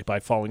to die by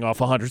falling off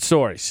 100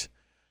 stories.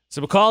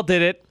 So McCall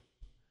did it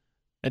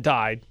and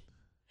died.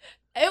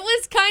 It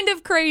was kind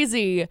of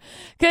crazy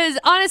because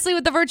honestly,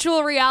 with the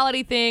virtual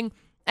reality thing,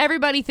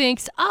 everybody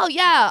thinks, oh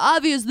yeah,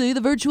 obviously the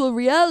virtual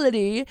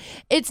reality,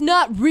 it's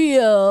not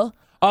real.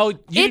 Oh,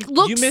 you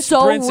missed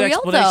so Brent's real,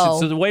 explanation. though.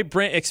 So the way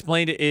Brent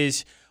explained it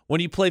is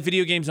when you play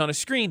video games on a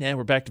screen, and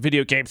we're back to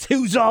video games,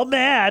 who's all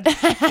mad,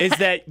 is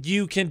that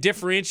you can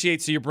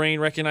differentiate so your brain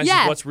recognizes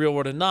what's real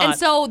world and not. And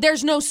so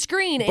there's no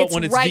screen. But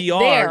when it's right VR,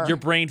 there. your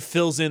brain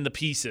fills in the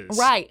pieces.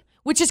 Right,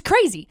 which is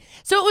crazy.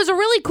 So it was a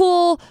really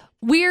cool,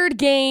 weird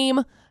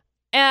game,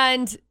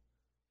 and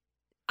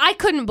I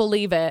couldn't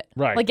believe it.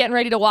 Right. Like getting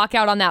ready to walk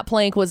out on that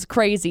plank was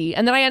crazy.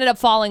 And then I ended up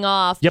falling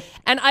off. Yep.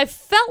 And I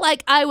felt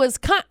like I was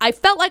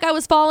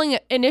falling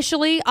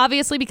initially,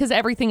 obviously because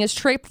everything is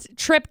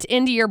tripped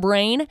into your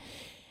brain.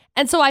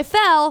 And so I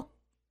fell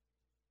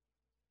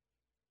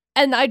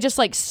and I just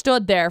like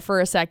stood there for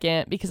a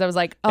second because I was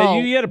like,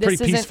 oh, you had a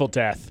pretty peaceful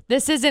death.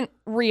 This isn't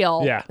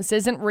real. Yeah. This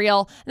isn't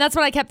real. And that's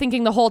what I kept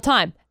thinking the whole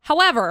time.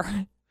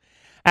 However,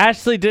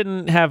 Ashley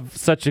didn't have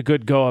such a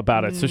good go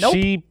about it. So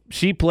Nope.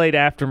 she played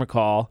after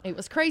McCall it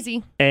was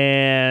crazy.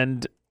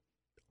 and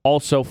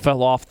also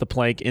fell off the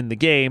plank in the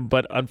game.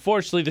 But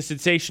unfortunately, the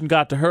sensation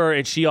got to her,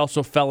 and she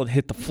also fell and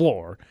hit the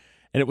floor.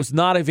 And it was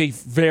not a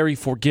very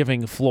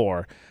forgiving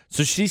floor.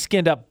 So she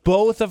skinned up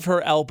both of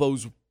her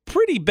elbows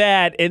pretty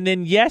bad. And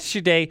then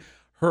yesterday,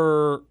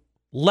 her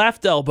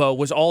left elbow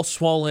was all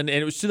swollen.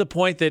 And it was to the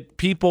point that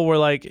people were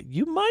like,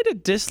 you might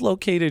have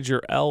dislocated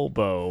your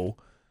elbow.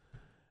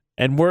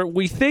 And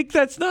we think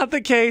that's not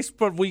the case,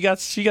 but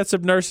she got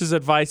some nurses'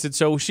 advice, and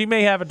so she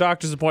may have a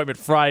doctor's appointment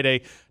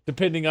Friday,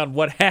 depending on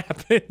what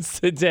happens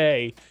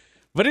today.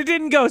 But it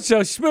didn't go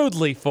so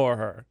smoothly for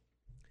her.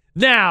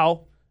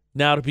 Now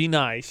to be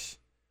nice,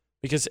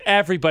 because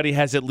everybody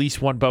has at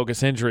least one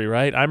bogus injury,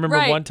 right? I remember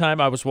one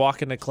time I was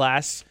walking to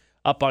class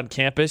up on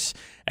campus,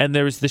 and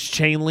there was this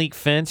chain link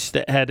fence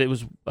it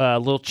was a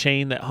little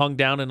chain that hung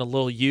down in a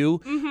little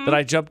U that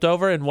I jumped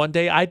over, and one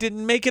day I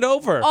didn't make it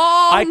over.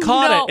 Oh, I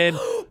caught it, and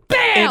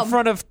bam! in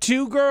front of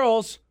two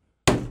girls,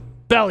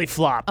 belly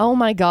flop. Oh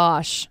my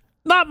gosh.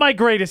 Not my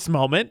greatest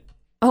moment,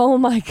 Oh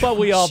my gosh. but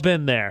we all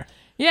been there.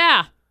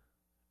 Yeah.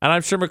 And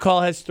I'm sure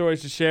McCall has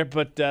stories to share,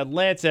 but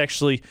Lance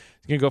actually is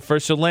going to go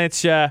first. So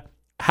Lance,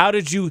 how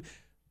did you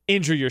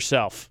injure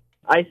yourself?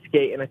 Ice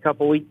skating a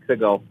couple weeks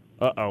ago.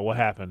 Uh-oh, what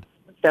happened?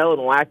 Fell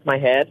and whacked my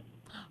head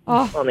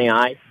on the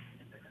ice.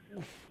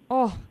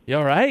 Oh. You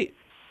all right?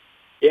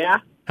 Yeah.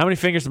 How many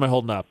fingers am I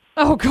holding up?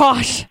 Oh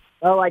gosh.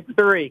 Oh, like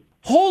 3.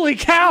 Holy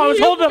cow, I was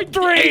holding up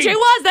 3. AJ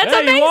was. That's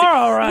amazing. You are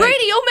all right.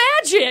 Radio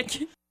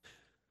magic.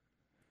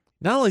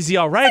 Not only is he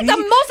all right,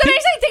 That's the most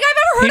amazing thing I've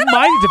ever heard he in my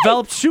might have life.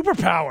 developed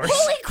superpowers.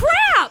 Holy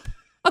crap.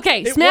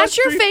 Okay, It smash was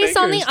your 3 face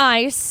on the fingers.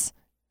 ice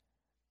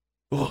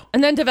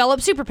and then develop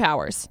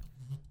superpowers.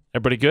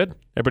 Everybody good?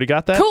 Everybody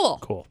got that? Cool.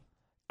 Cool.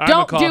 All right,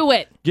 Don't McCall, do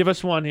it. Give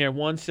us one here.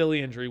 One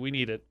silly injury. We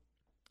need it.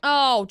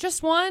 Oh,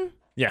 just one?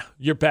 Yeah,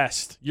 your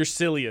best. Your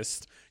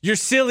silliest. Your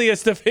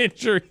silliest of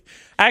injury.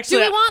 Actually,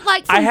 Do we want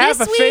like I from have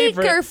this a week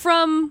favorite. or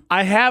from...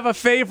 I have a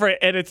favorite,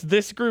 and it's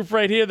this group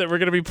right here that we're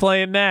going to be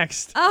playing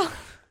next. Oh.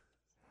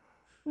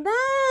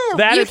 No.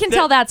 That You is- can that-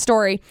 tell that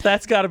story.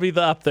 That's got to be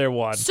the up there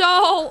one.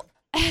 So,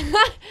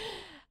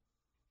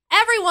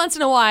 every once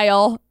in a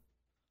while...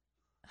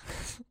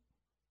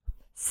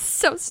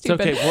 So stupid.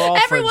 okay, we're all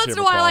Every friends once here, in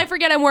a while, McCall. I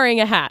forget I'm wearing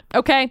a hat.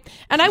 Okay,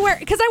 and I wear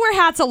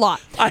hats a lot.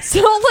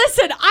 So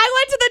listen, I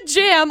went to the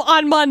gym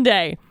on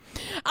Monday.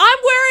 I'm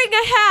wearing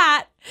a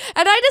hat,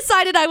 and I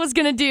decided I was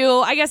gonna do.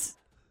 I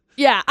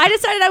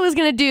decided I was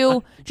gonna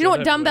do. Do you know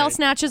what dumbbell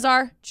snatches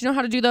are? Do you know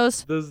how to do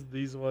those?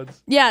 These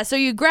ones. Yeah. So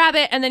you grab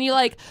it, and then you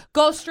like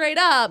go straight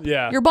up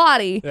your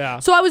body. Yeah.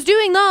 So I was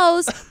doing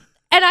those,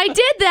 and I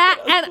did that,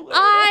 and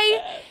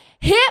I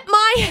hit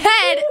my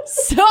head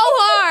so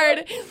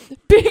hard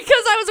because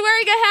I was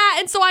wearing a hat.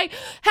 And so I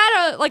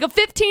had a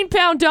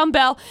 15-pound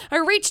dumbbell. I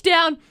reached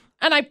down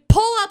and I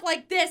pull up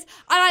like this, and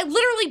I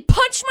literally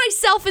punched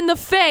myself in the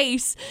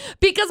face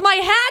because my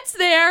hat's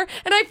there,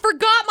 and I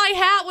forgot my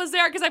hat was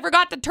there because I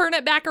forgot to turn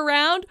it back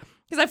around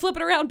because I flip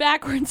it around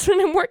backwards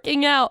when I'm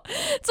working out.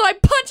 So I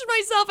punched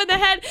myself in the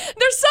head.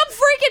 There's some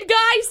freaking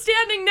guy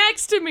standing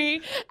next to me,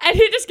 and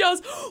he just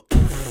goes...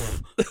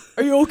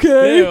 Are you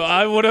okay? Ew,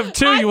 I would have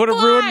too. You would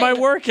have ruined my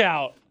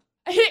workout.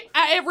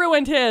 It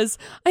ruined his.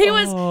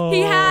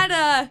 He had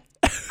I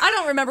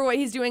don't remember what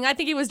he's doing. I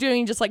think he was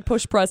doing just like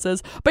push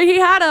presses. But he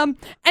had them,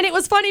 and it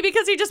was funny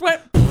because he just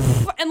went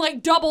and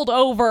like doubled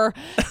over.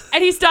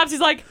 And he stops. He's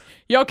like,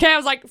 "You okay?" I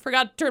was like,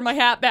 "Forgot to turn my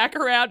hat back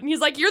around." And he's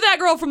like, "You're that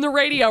girl from the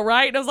radio,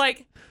 right?" And I was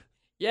like,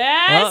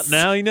 "Yes."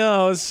 Well, now he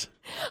knows.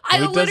 I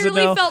Who doesn't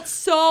literally know? felt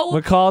so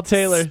McCall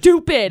Taylor,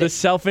 stupid. the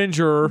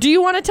self-injurer. Do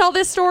you want to tell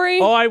this story?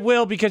 Oh, I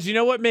will, because you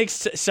know what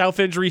makes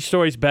self-injury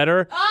stories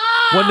better?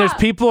 When there's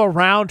people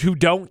around who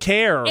don't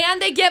care.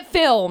 And they get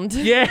filmed.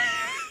 Yeah.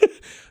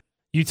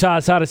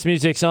 Utah's hottest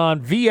music's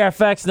on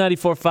VFX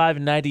 94.5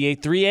 and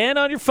 98.3 and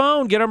on your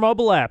phone. Get our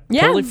mobile app.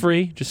 Yeah. Totally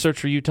free. Just search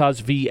for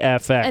Utah's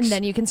VFX. And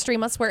then you can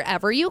stream us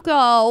wherever you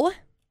go.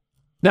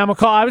 Now,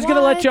 McCall, I was going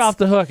to let What? you off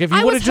the hook. If you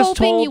I would was have just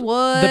hoping told you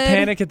would. the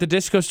Panic at the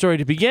Disco story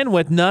to begin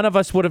with, none of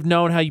us would have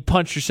known how you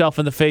punched yourself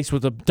in the face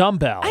with a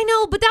dumbbell. I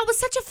know, but that was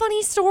such a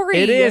funny story.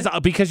 It is,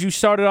 because you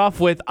started off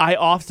with, I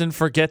often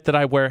forget that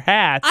I wear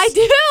hats. I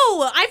do.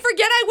 I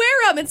forget I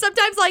wear them. And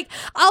sometimes, like,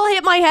 I'll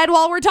hit my head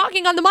while we're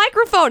talking on the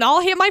microphone.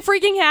 I'll hit my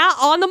freaking hat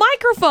on the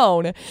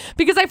microphone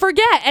because I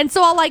forget. And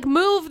so I'll, like,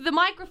 move the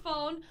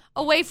microphone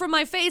away from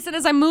my face. And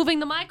as I'm moving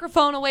the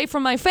microphone away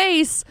from my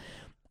face,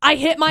 I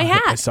hit my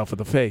hat. Hit myself in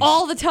the face.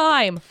 All the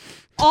time.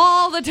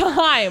 All the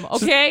time,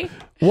 okay?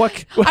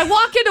 What? I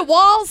walk into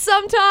walls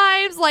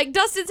sometimes. Like,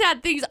 Dustin's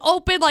had things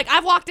open. Like,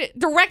 I've walked it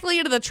directly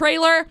into the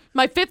trailer,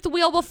 my fifth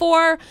wheel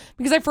before,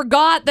 because I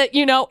forgot that,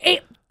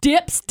 it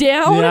dips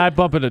down. Yeah, I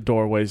bump into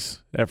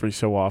doorways every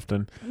so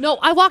often. No,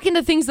 I walk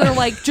into things that are,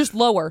 like, just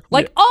lower.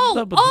 Like,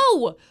 Yeah. did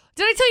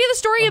I tell you the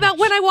story about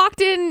when I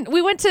walked in?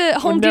 We went to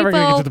Home We're never Depot.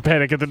 going to get to the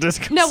Panic at the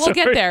Disco No, we'll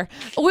get story. there.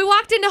 We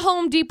walked into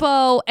Home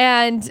Depot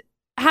and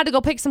had to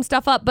go pick some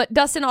stuff up, but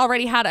Dustin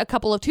already had a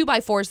couple of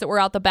 2x4s that were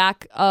out the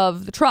back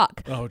of the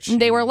truck. Oh, And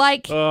they were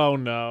like, oh,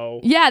 no.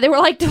 yeah, they were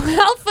like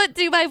 12-foot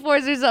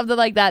 2x4s or something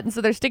like that. And so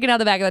they're sticking out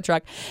the back of the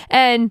truck.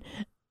 And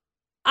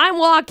I'm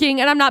walking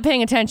and I'm not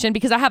paying attention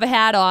because I have a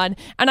hat on.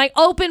 And I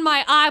open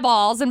my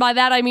eyeballs. And by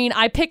that, I mean,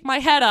 I pick my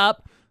head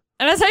up.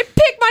 And as I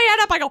pick my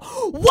head up, I go,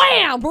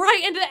 wham,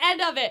 right into the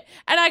end of it.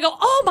 And I go,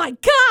 oh my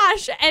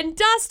gosh. And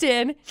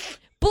Dustin,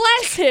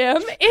 bless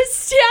him, is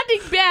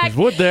standing back, There's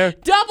wood there.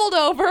 doubled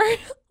over,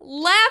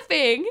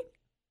 laughing.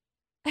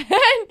 And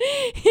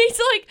he's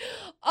like,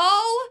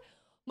 oh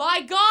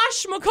my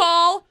gosh,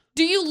 McCall,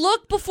 do you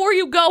look before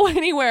you go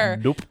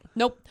anywhere?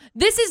 Nope.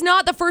 This is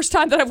not the first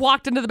time that I've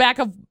walked into the back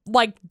of,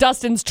 like,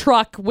 Dustin's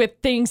truck with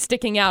things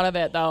sticking out of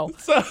it, though.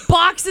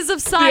 Boxes of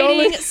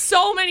siding,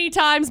 so many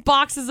times,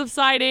 boxes of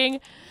siding.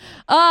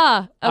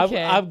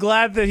 Okay. I'm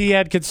glad that he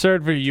had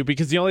concern for you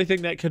because the only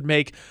thing that could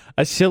make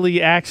a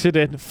silly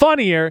accident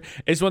funnier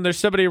is when there's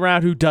somebody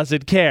around who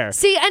doesn't care.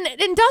 See, and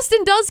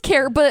Dustin does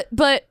care, but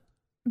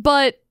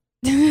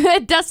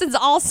Dustin's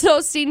also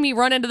seen me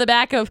run into the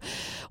back of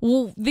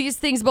these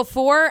things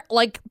before,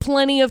 like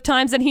plenty of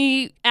times, and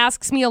he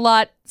asks me a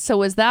lot,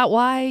 so is that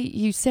why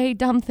you say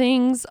dumb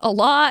things a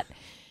lot?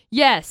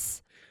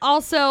 Yes.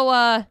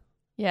 Also,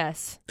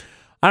 yes.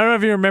 I don't know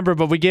if you remember,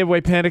 but we gave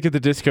away Panic at the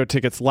Disco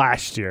tickets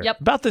last year.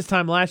 Yep. About this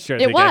time last year,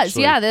 I It think, was,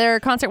 actually. yeah. Their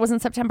concert was in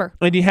September.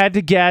 And you had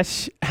to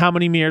guess how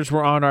many mirrors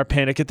were on our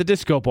Panic at the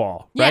Disco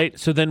ball, Yeah. right?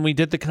 So then we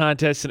did the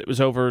contest, and it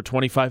was over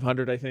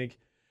 2,500, I think.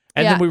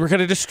 And Yeah. then we were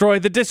going to destroy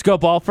the disco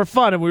ball for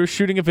fun, and we were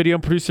shooting a video,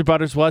 and producer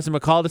Butters was, and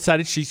McCall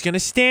decided she's going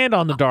to stand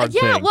on the darn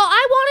Yeah, thing. well,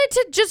 I wanted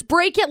to just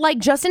break it like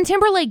Justin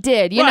Timberlake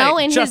did, you Right, know,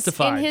 in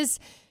Justified. his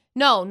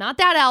no, not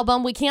that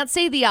album. We can't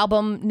say the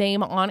album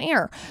name on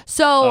air.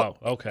 So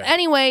Oh, okay.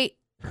 anyway,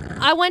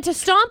 I went to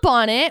stomp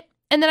on it,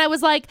 and then I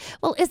was like,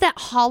 well, is that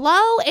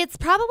hollow? It's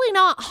probably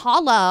not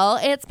hollow.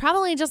 It's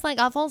probably just like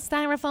a full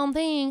styrofoam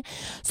thing.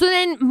 So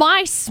then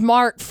my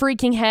smart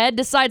freaking head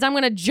decides I'm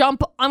going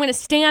to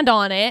stand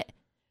on it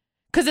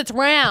because it's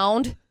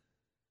round.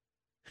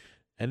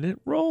 And it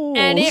rolls.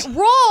 And it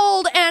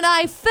rolled, and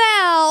I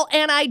fell,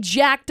 and I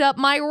jacked up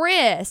my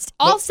wrist.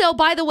 Also,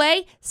 by the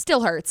way,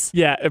 still hurts.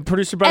 Yeah, and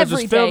producer Butters was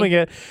Everything. filming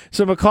it,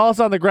 so McCall's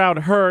on the ground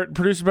hurt.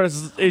 Producer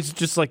Butters is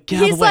just like, get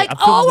out of He's the way. like, I'm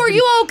filming oh, the are video.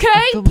 you I'm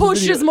okay? filming the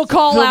Pushes video.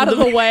 McCall Filming out of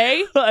the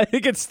way. I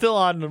think it's still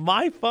on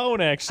my phone,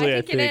 actually.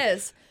 I think it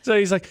is. So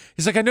he's like,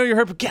 I know you're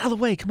hurt, but get out of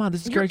the way. Come on,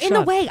 this is a You're great in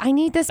shot. the way. I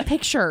need this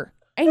picture.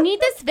 I need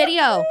this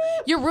video.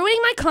 You're ruining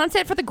my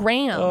content for the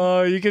gram.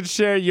 Oh, you can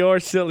share your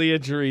silly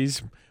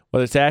injuries.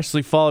 Whether it's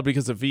Ashley falling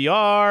because of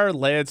VR,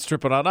 Lance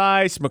tripping on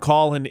ice,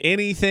 McCall in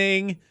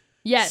anything.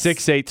 Yes.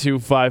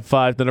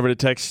 68255, the number to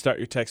text. Start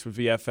your text with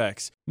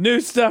VFX.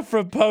 New stuff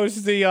from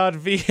Posty on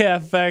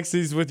VFX.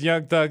 He's with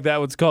Young Thug. That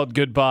one's called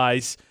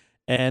Goodbyes.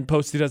 And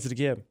Posty does it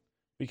again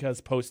because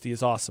Posty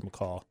is awesome,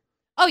 McCall.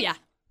 Oh, yeah.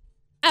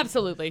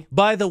 Absolutely.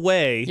 By the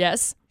way,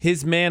 Yes.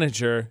 his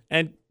manager,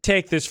 and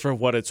take this for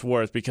what it's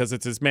worth because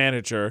it's his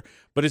manager,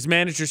 but his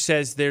manager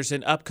says there's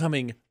an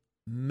upcoming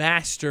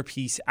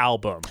masterpiece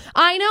album.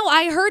 I know.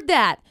 I heard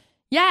that.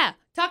 Yeah.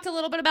 Talked a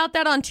little bit about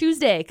that on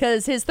Tuesday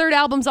because his third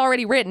album's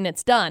already written.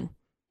 It's done.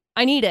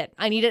 I need it.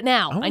 I need it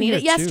now. wanna I need hear it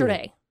it, too.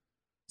 yesterday.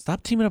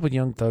 Stop teaming up with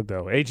Young Thug,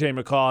 though. AJ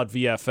McCall at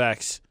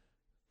VFX.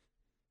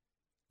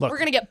 Look, We're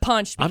going to get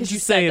punched because I'm you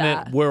just said saying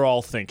that. it. We're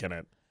all thinking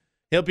it.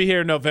 He'll be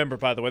here in November,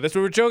 by the way. That's what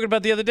we were joking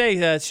about the other day.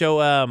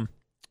 I'm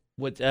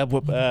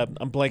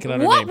blanking on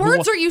her What name.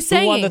 words are you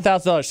Who won the saying?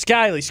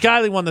 $1,000?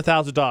 Skyly won the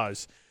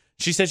 $1,000.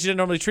 She said she didn't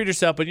normally treat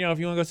herself, but, if you want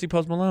to go see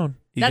Post Malone.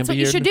 he's That's gonna what be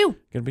you here should do.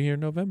 Gonna be here in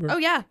November. Oh,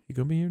 yeah. He's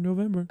gonna be here in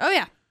November. Oh,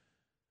 yeah.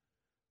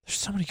 There's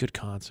so many good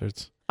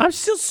concerts. I'm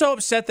still so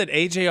upset that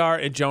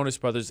AJR and Jonas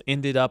Brothers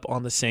ended up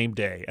on the same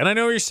day. And I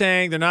know what you're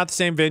saying. They're not the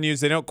same venues.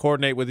 They don't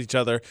coordinate with each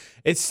other.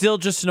 It's still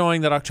just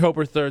annoying that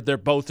October 3rd, they're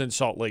both in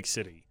Salt Lake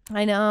City.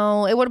 I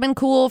know. It would have been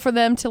cool for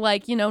them to,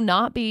 like,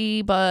 not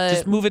be, but...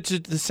 Just move it to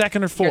the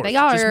second or fourth. they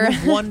are.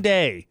 Just move one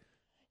day.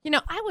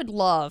 I would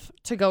love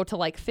to go to,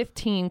 like,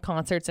 15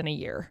 concerts in a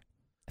year.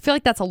 I feel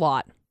like that's a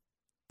lot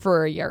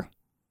for a year.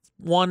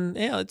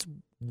 It's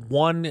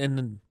one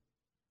and...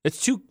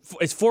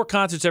 It's 4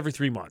 concerts every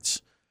 3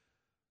 months.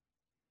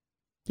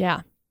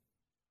 Yeah.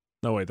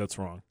 No, wait, that's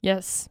wrong.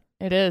 Yes,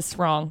 it is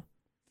wrong.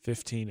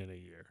 15 in a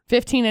year.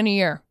 15 in a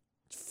year.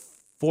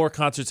 4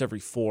 concerts every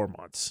 4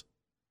 months.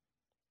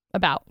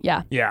 About,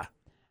 yeah. Yeah.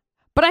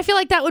 But I feel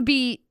like that would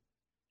be...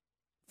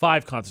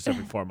 5 concerts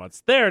every 4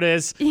 months. There it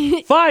is.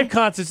 5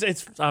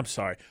 concerts. I'm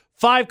sorry.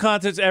 5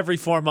 concerts every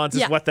 4 months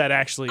is what that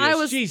actually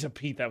is. Jeez,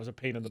 Pete, that was a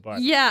pain in the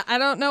butt. Yeah, I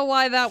don't know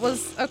why that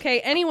was... Okay,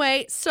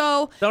 anyway,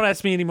 so... Don't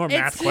ask me any more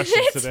math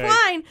questions today. It's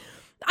fine.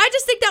 I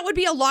just think that would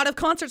be a lot of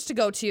concerts to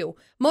go to.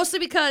 Mostly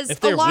because if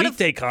they're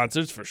weekday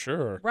concerts, for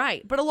sure.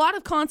 Right, but a lot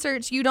of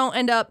concerts, you don't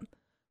end up...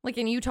 Like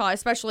in Utah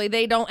especially,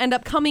 they don't end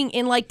up coming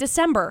in like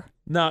December.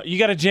 No, you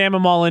got to jam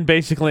them all in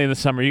basically in the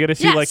summer. You got to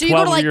see like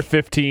 12 of your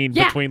 15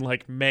 between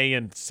like May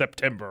and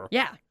September.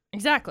 Yeah,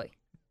 exactly.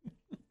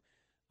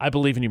 I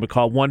believe in you,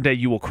 McCall. One day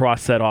you will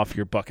cross that off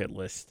your bucket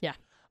list. Yeah.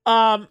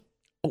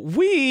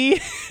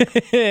 We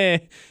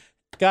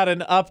got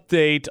an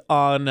update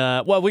on,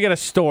 we got a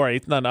story.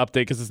 It's not an update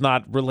because it's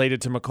not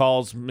related to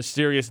McCall's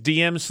mysterious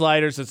DM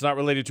sliders. It's not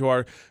related to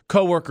our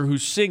coworker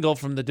who's single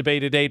from the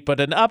debate at 8, but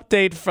an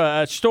update for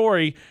a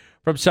story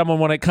from someone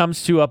when it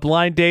comes to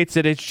blind dates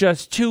that it's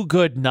just too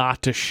good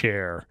not to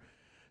share.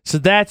 So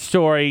that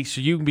story, so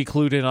you can be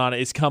clued in on it,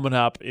 is coming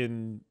up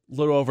in a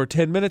little over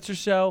 10 minutes or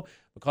so.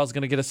 McCall's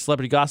going to get us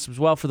celebrity gossip as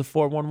well for the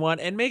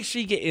 411. And make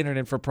sure you get entered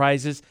in for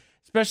prizes,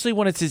 especially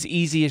when it's as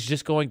easy as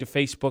just going to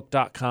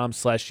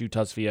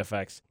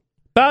facebook.com/UtahsVFX.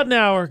 About an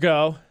hour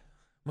ago,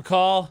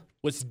 McCall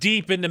was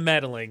deep into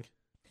meddling.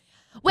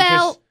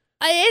 Well,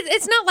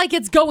 it's not like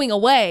it's going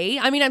away.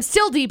 I mean, I'm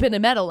still deep into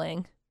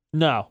meddling.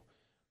 No,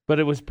 but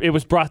it was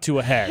brought to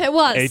a head. It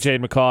was. AJ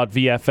and McCall at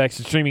VFX.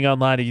 It's streaming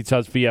online at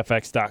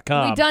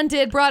UtahsVFX.com.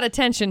 We brought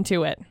attention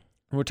to it.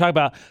 We're talking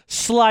about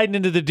sliding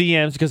into the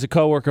DMs because a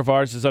coworker of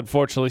ours is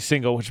unfortunately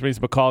single, which means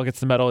McCall gets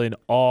the meddle in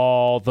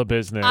all the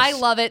business. I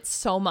love it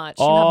so much.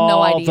 You have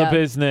no idea. All the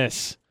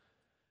business.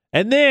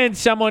 And then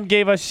someone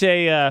gave us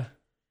a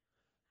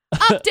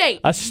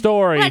update. A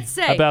story Let's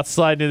say. About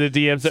sliding into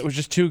the DMs that was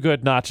just too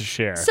good not to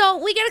share.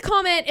 So we get a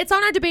comment. It's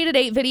on our Debate at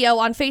 8 video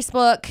on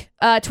Facebook,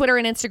 Twitter,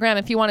 and Instagram.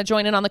 If you want to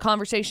join in on the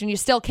conversation, you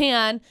still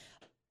can.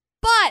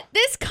 But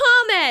this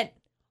comment,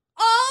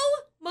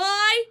 oh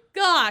my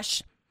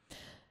gosh.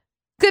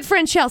 Good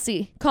friend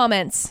Chelsea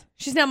comments.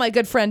 She's now my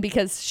good friend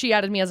because she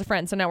added me as a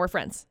friend, so now we're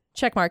friends.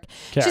 Check mark.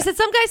 Okay. She said,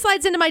 some guy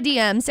slides into my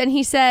DMs, and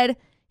he said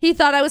he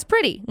thought I was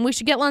pretty, and we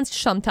should get lunch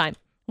sometime.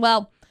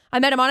 Well, I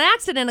met him on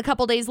accident a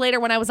couple days later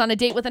when I was on a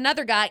date with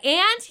another guy,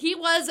 and he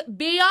was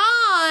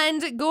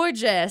beyond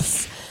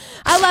gorgeous.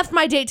 I left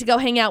my date to go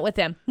hang out with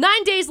him.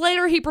 9 days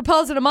later, he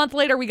proposed, and a month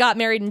later, we got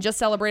married and just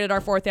celebrated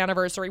our 4th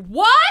anniversary.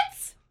 What?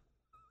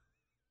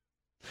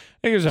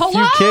 I think there's a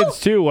few kids,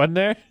 too, wasn't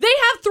there? They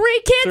have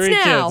 3 kids now. 3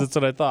 kids, that's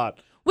what I thought.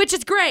 Which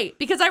is great,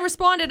 because I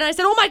responded, and I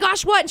said, oh my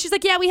gosh, what? And she's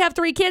like, yeah, we have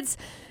 3 kids.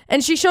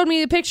 And she showed me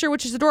the picture,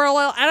 which is adorable.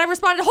 And I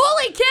responded,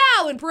 holy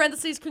cow, in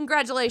parentheses,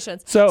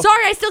 congratulations. So,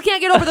 sorry, I still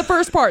can't get over the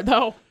first part,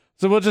 though.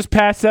 So we'll just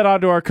pass that on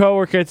to our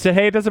coworker and say,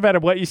 hey, it doesn't matter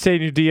what you say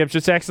in your DMs,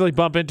 just accidentally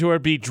bump into her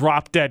and be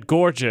drop dead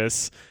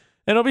gorgeous,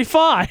 and it'll be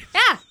fine.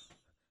 Yeah.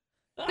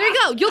 There you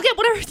go. You'll get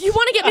whatever you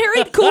want to get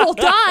married. Cool,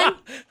 done.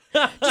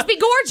 Just be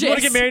gorgeous. You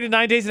want to get married in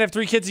 9 days and have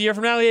 3 kids a year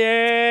from now?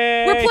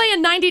 Yay! We're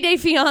playing 90 Day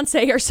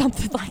Fiance or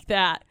something like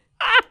that.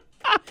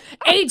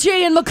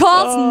 AJ and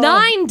McCall's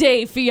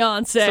 9-day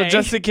fiance. So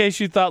just in case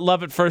you thought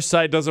love at first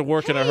sight doesn't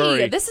work in a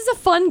hurry. This is a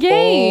fun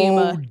game.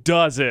 Oh,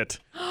 does it?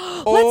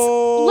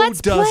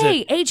 Let's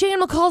play AJ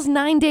and McCall's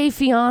 9-day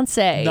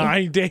fiance.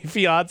 9-day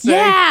fiance?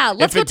 Yeah,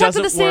 let's go talk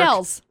to the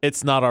sales.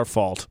 It's not our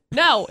fault.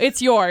 No, it's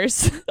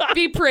yours.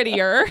 Be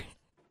prettier.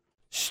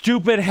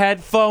 Stupid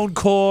headphone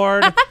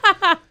cord.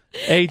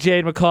 AJ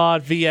and McCall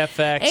at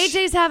VFX.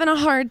 AJ's having a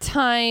hard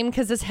time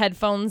because his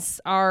headphones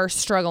are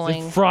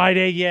struggling. Is it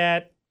Friday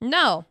yet?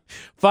 No.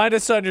 Find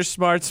us on your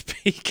smart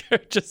speaker.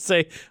 Just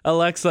say,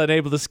 Alexa,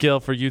 enable the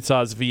skill for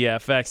Utah's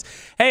VFX.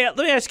 Hey, let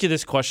me ask you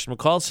this question,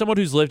 McCall. As someone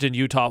who's lived in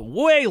Utah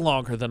way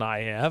longer than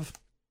I have.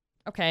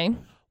 Okay.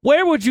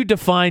 Where would you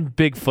define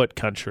Bigfoot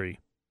country?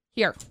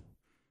 Here.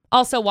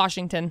 Also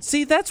Washington.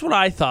 See, that's what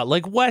I thought.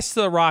 Like west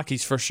of the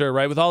Rockies for sure,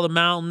 right? With all the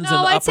mountains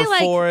and the upper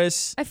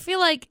forests. I feel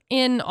like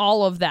in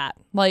all of that.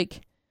 Like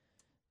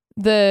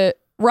the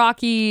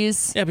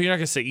Rockies. Yeah, but you're not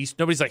going to say east.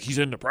 Nobody's like, he's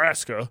in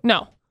Nebraska.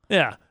 No.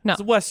 Yeah. No. It's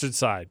the western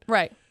side.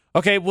 Right.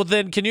 Okay, well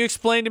then, can you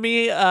explain to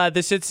me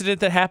this incident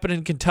that happened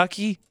in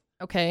Kentucky?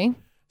 Okay.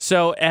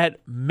 So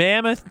at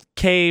Mammoth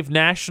Cave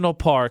National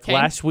Park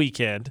last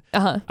weekend,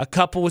 a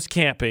couple was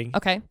camping.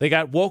 Okay. They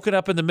got woken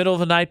up in the middle of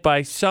the night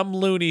by some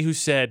loony who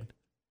said,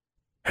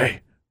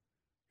 hey,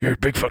 you're in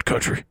Bigfoot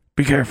country.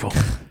 Be careful.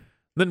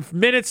 Then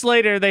minutes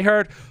later, they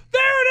heard,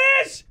 there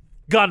it is!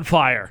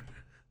 Gunfire.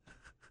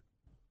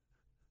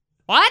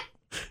 What?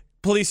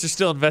 police are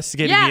still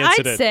investigating Yeah, the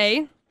incident. I'd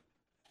say.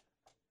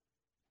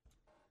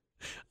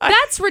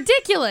 That's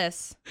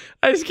ridiculous.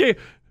 I just can't.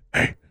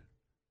 Hey,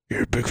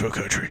 you're in Bigfoot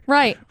country.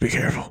 Right. Be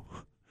careful.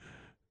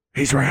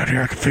 He's around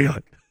here. I can feel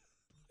it.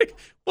 Like,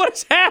 what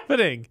is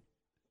happening?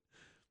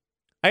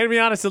 I gotta be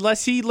honest,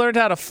 unless he learned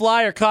how to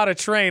fly or caught a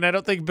train, I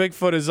don't think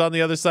Bigfoot is on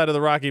the other side of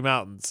the Rocky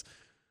Mountains.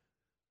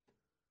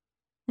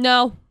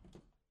 No.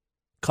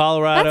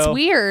 Colorado. That's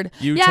weird.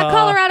 Utah, yeah,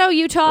 Colorado,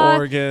 Utah.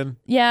 Oregon.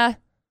 Yeah.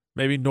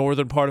 Maybe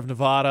northern part of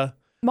Nevada.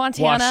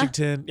 Montana.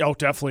 Washington. Oh,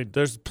 definitely.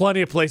 There's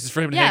plenty of places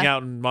for him to hang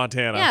out in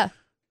Montana. Yeah.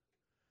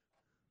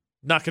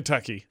 Not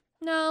Kentucky.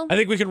 No. I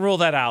think we can rule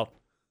that out.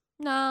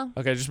 No.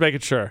 Okay, just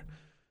making sure.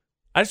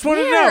 I just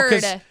wanted to know,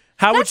 because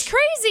That's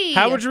crazy.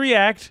 How would you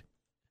react?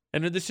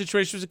 And in this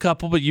situation was a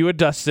couple, but you and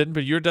Dustin,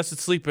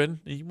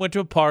 sleeping. You went to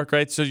a park,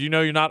 right? So you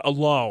know you're not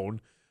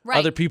alone. Right.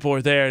 Other people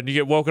are there, and you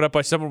get woken up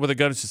by someone with a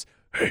gun and says,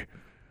 hey,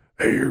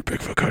 you're in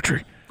Bigfoot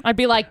country. I'd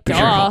be like,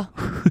 duh.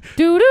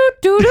 Do do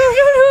do do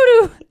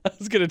do do. I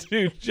was going to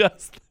do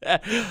just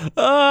that.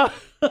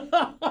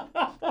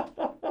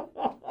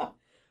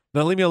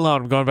 Now leave me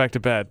alone. I'm going back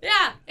to bed.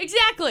 Yeah,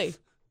 exactly.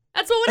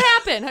 That's what would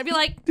happen. I'd be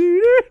like,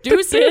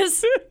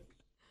 deuces.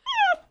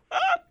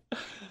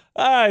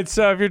 All right,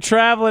 so if you're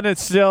traveling it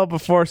still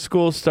before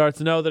school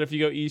starts, know that if you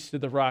go east of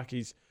the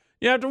Rockies,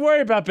 you don't have to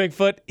worry about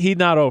Bigfoot. He's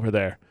not over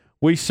there.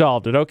 We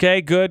solved it,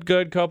 okay? Good,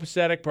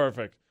 copacetic,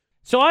 perfect.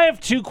 So I have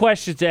 2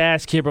 questions to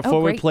ask here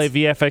before we play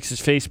VFX's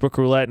Facebook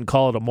Roulette and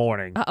call it a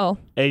morning. Uh-oh.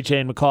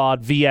 AJ and McCall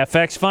at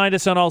VFX. Find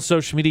us on all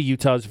social media.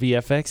 Utah's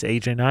VFX.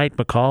 AJ Knight,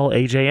 McCall,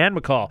 AJ and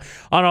McCall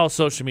on all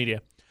social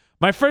media.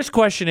 My first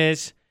question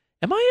is,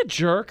 am I a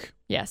jerk?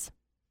 Yes.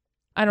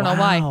 I don't know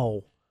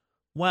why.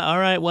 Well, all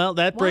right. Well,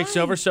 that breaks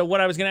over. So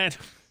what I was going to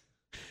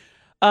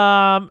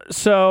ask.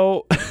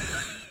 So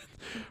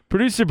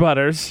Producer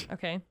Butters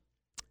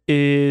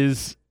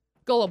is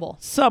gullible.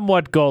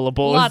 Somewhat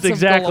gullible. Lots is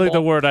exactly of gullible.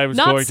 the word I was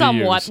Not going to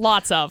somewhat, use.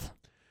 lots of.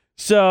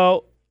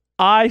 So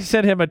I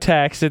sent him a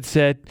text that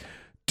said,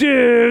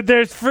 dude,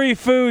 there's free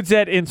foods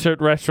at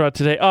insert restaurant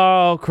today.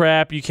 Oh,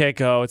 crap. You can't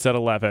go. It's at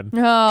 11. Oh,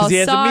 Because he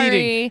has sorry. a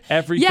meeting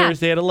every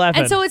Thursday at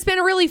 11. And so it's been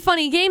a really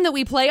funny game that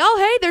we play. Oh,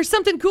 hey, there's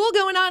something cool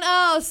going on.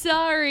 Oh,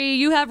 sorry.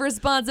 You have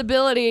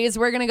responsibilities.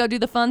 We're going to go do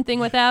the fun thing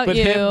without but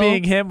you. him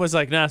being him was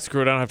like, nah,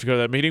 screw it. I don't have to go to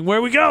that meeting. Where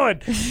are we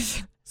going?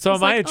 So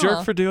am I a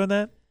jerk for doing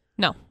that?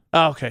 No.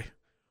 Oh, okay.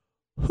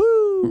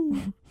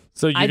 Whoo.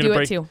 So I do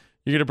it too.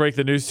 You're going to break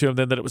the news to him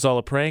then that it was all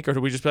a prank? Or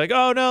do we just be like,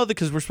 oh, no,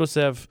 because we're supposed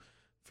to have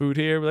food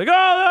here? We're like,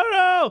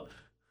 oh,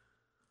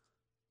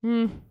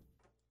 no.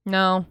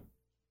 No.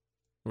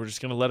 We're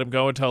just going to let him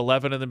go until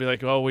 11 and then be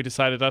like, oh, we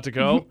decided not to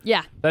go?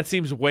 Yeah. That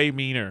seems way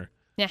meaner.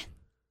 Yeah.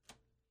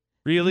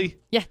 Really?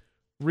 Yeah.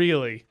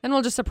 Really? And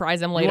we'll just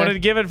surprise him later. You wanted to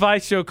give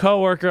advice to a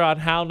coworker on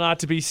how not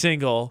to be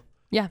single.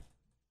 Yeah.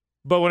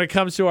 But when it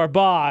comes to our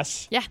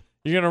boss, yeah,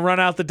 you're going to run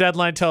out the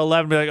deadline till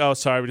 11 and be like, oh,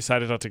 sorry, we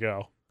decided not to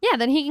go. Yeah,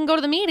 then he can go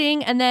to the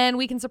meeting, and then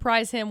we can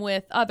surprise him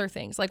with other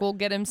things. Like, we'll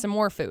get him some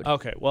more food.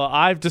 Okay, well,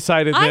 I've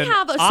decided I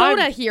have a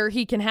soda here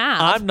he can have.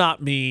 I'm not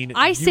mean.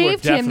 I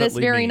saved him this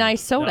definitely very mean.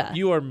 nice soda. No,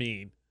 you are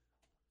mean.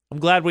 I'm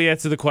glad we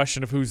answered the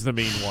question of who's the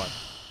mean one.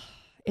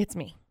 It's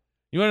me.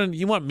 You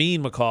want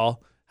mean, McCall?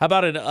 How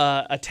about an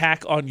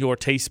attack on your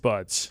taste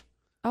buds?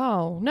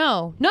 Oh,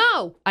 no.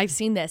 No! I've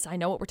seen this. I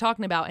know what we're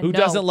talking about. And Who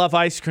doesn't love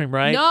ice cream,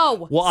 right?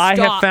 No. Well, Stop. I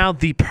have found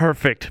the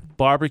perfect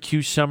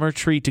barbecue summer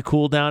treat to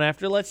cool down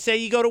after. Let's say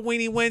you go to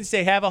Weenie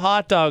Wednesday, have a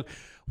hot dog.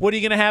 What are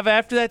you going to have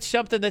after that?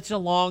 Something that's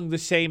along the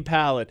same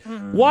palate.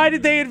 Why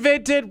did they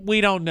invent it?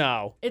 We don't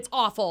know. It's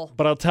awful.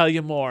 But I'll tell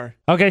you more.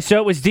 Okay, so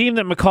it was deemed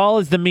that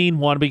McCall is the mean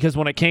one because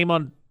when it came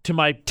on to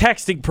my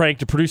texting prank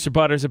to Producer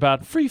Butters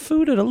about free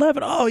food at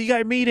 11, oh, you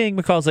got a meeting.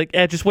 McCall's like,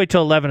 just wait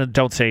till 11 and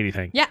don't say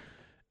anything. Yeah.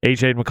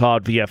 AJ and McCall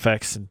at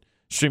VFX and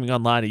streaming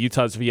online at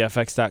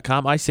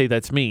utahsvfx.com. I say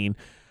that's mean.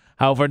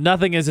 However,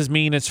 nothing is as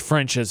mean as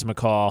French's,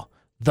 McCall.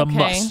 The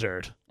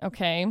mustard.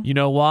 Okay. You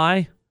know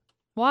why?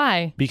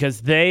 Why?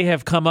 Because they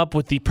have come up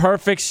with the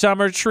perfect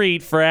summer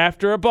treat for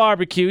after a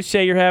barbecue.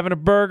 Say you're having a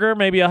burger,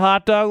 maybe a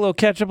hot dog, a little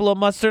ketchup, a little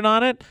mustard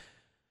on it.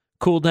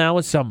 Cool down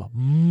with some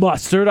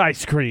mustard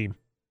ice cream.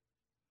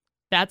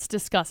 That's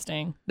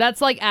disgusting.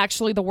 That's like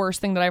actually the worst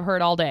thing that I've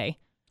heard all day.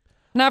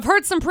 And I've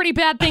heard some pretty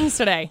bad things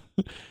today.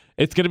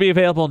 It's going to be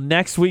available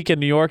next week in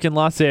New York and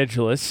Los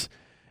Angeles.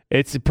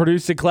 It's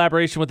produced in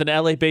collaboration with an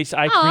LA-based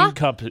ice cream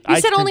company. You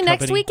said only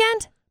next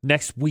weekend?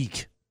 Next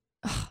week.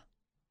 I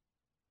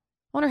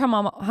wonder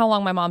how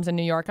long my mom's in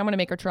New York. I'm going to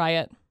make her try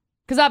it.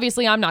 Because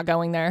obviously I'm not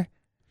going there.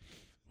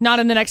 Not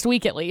in the next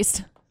week, at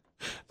least.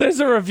 There's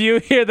a review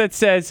here that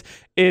says,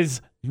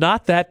 is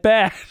not that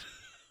bad.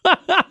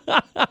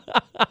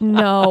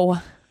 No.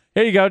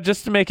 Here you go,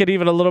 just to make it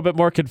even a little bit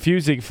more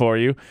confusing for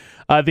you.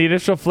 The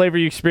initial flavor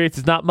you experience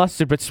is not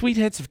mustard, but sweet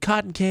hits of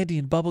cotton candy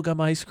and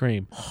bubblegum ice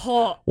cream.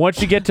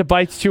 Once you get to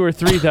bites 2 or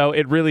 3, though,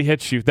 it really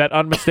hits you. That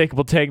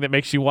unmistakable tang that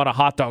makes you want a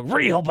hot dog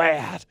real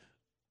bad.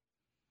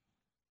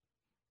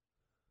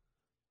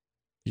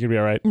 You gonna be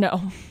all right?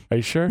 No. Are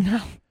you sure?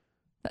 No.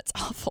 That's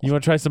awful. You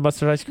want to try some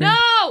mustard ice cream?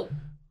 No!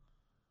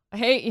 I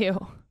hate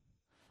you.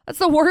 That's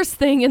the worst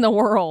thing in the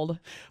world.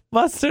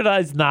 Mustard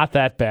is not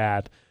that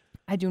bad.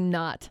 I do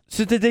not.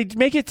 So did they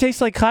make it taste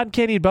like cotton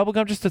candy and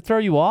bubblegum just to throw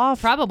you off?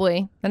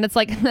 Probably. And it's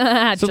like,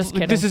 So just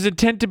kidding. this is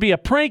intent to be a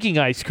pranking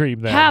ice cream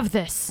then. Have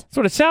this. That's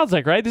what it sounds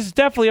like, right? This is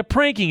definitely a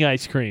pranking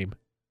ice cream.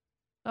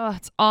 Oh,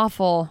 it's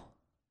awful.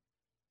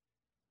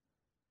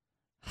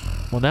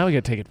 Well, now we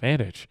got to take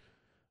advantage.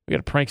 We got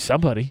to prank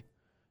somebody.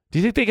 Do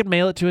you think they could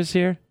mail it to us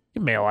here? You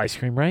can mail ice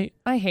cream, right?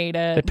 I hate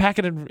They it. pack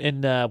it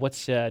in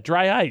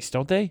dry ice,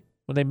 don't they?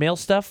 When they mail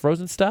stuff,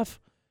 frozen stuff?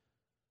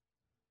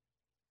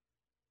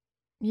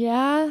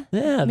 Yeah.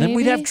 Yeah, then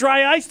we'd have maybe.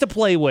 dry ice to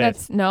play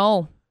with.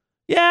 No.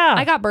 Yeah.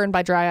 I got burned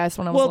by dry ice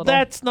when I was well, little.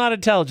 that's not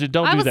intelligent.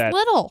 Don't I do was that.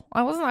 little.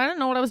 I didn't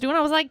know what I was doing.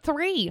 I was like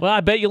 3. Well,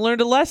 I bet you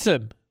learned a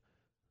lesson.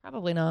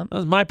 Probably not. That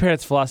was my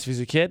parents' philosophy as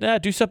a kid.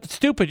 Do something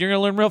stupid. You're going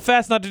to learn real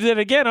fast not to do that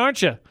again,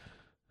 aren't you?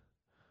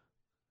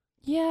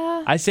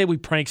 Yeah. I say we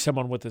prank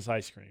someone with this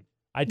ice cream.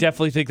 I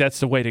definitely think that's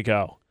the way to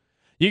go.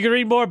 You can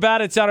read more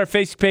about it. It's on our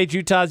Facebook page,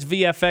 Utah's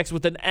VFX,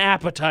 with an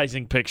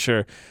appetizing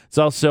picture. It's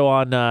also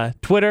on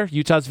Twitter,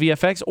 Utah's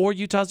VFX, or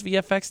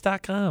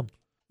utahsvfx.com.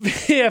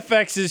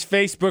 VFX's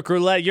Facebook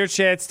Roulette, your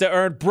chance to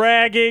earn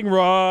bragging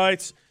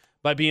rights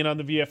by being on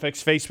the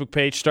VFX Facebook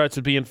page. Starts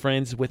with being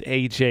friends with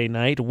AJ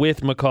Knight,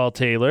 with McCall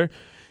Taylor.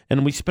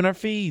 And we spin our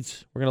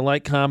feeds. We're going to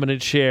like, comment,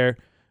 and share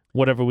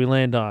whatever we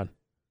land on.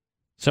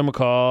 So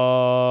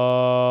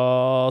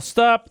McCall,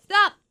 stop.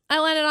 Stop. I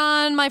landed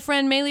on my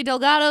friend Maylee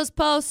Delgado's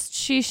post.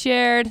 She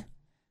shared,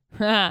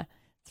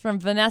 it's from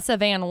Vanessa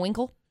Van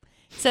Winkle.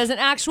 It says, an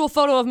actual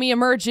photo of me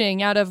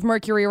emerging out of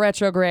Mercury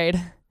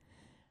retrograde.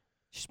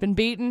 She's been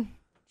beaten.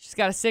 She's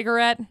got a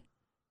cigarette.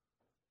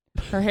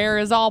 Her hair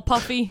is all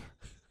puffy.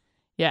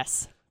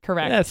 Yes,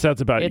 correct. That sounds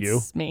about you.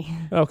 It's me.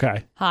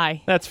 Okay.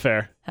 Hi. That's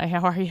fair. Hi,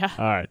 how are you?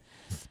 All right.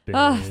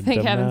 Oh,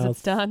 thank heavens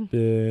it's done.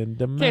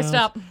 Okay,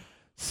 stop.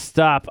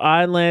 Stop.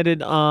 I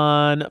landed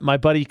on my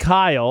buddy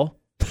Kyle.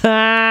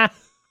 What?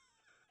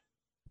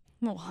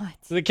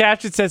 So the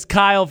caption says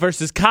Kyle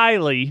versus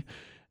Kylie,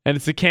 and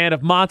it's a can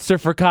of Monster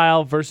for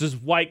Kyle versus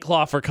White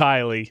Claw for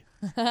Kylie.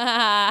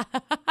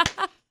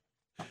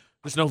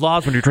 There's no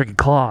laws when you're drinking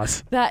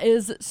claws. That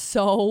is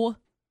so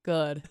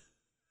good.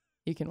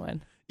 You can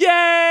win.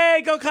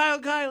 Yay! Go Kyle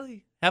and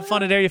Kylie. Have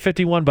fun at Area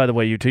 51, by the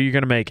way, you two. You're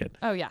going to make it.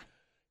 Oh, yeah.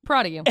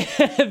 Proud of you.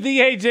 The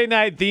AJ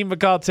Knight, the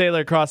McCall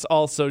Taylor across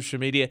all social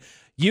media.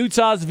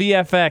 Utah's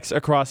VFX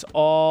across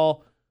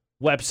all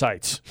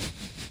websites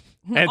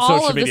and all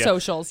social of media. the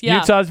socials, yeah.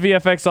 Utah's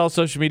VFX, all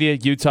social media,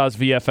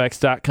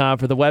 utahsvfx.com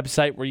for the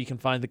website where you can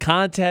find the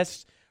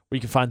contests, where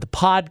you can find the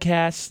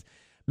podcast.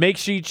 Make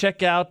sure you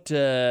check out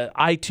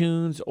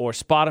iTunes or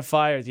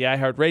Spotify or the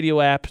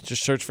iHeartRadio app.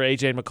 Just search for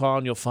AJ and McCall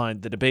and you'll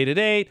find The Debate at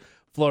 8,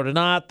 Florida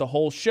Not, the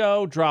whole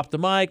show, Drop the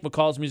Mic,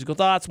 McCall's Musical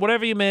Thoughts,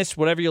 whatever you missed,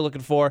 whatever you're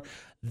looking for,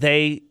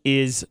 they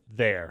is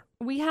there.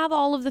 We have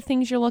all of the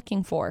things you're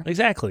looking for.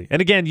 Exactly.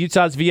 And again,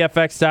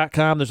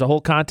 utahsvfx.com. There's a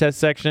whole contest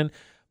section.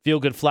 Feel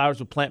Good Flowers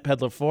with Plant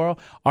Peddler Floral.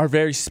 Our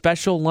very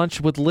special lunch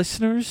with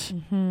listeners.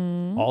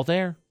 All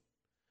there.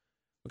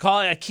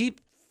 McCall, I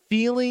keep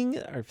feeling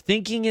or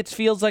thinking it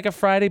feels like a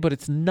Friday, but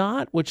it's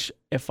not, which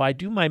if I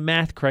do my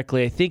math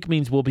correctly, I think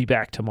means we'll be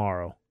back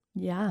tomorrow.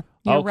 Yeah,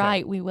 you're Okay.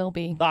 right. We will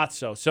be. Thought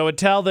so. So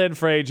until then,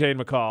 for AJ and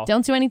McCall.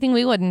 Don't do anything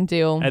we wouldn't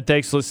do. And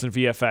thanks for listening to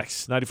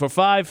VFX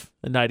 94.5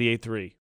 and 98.3.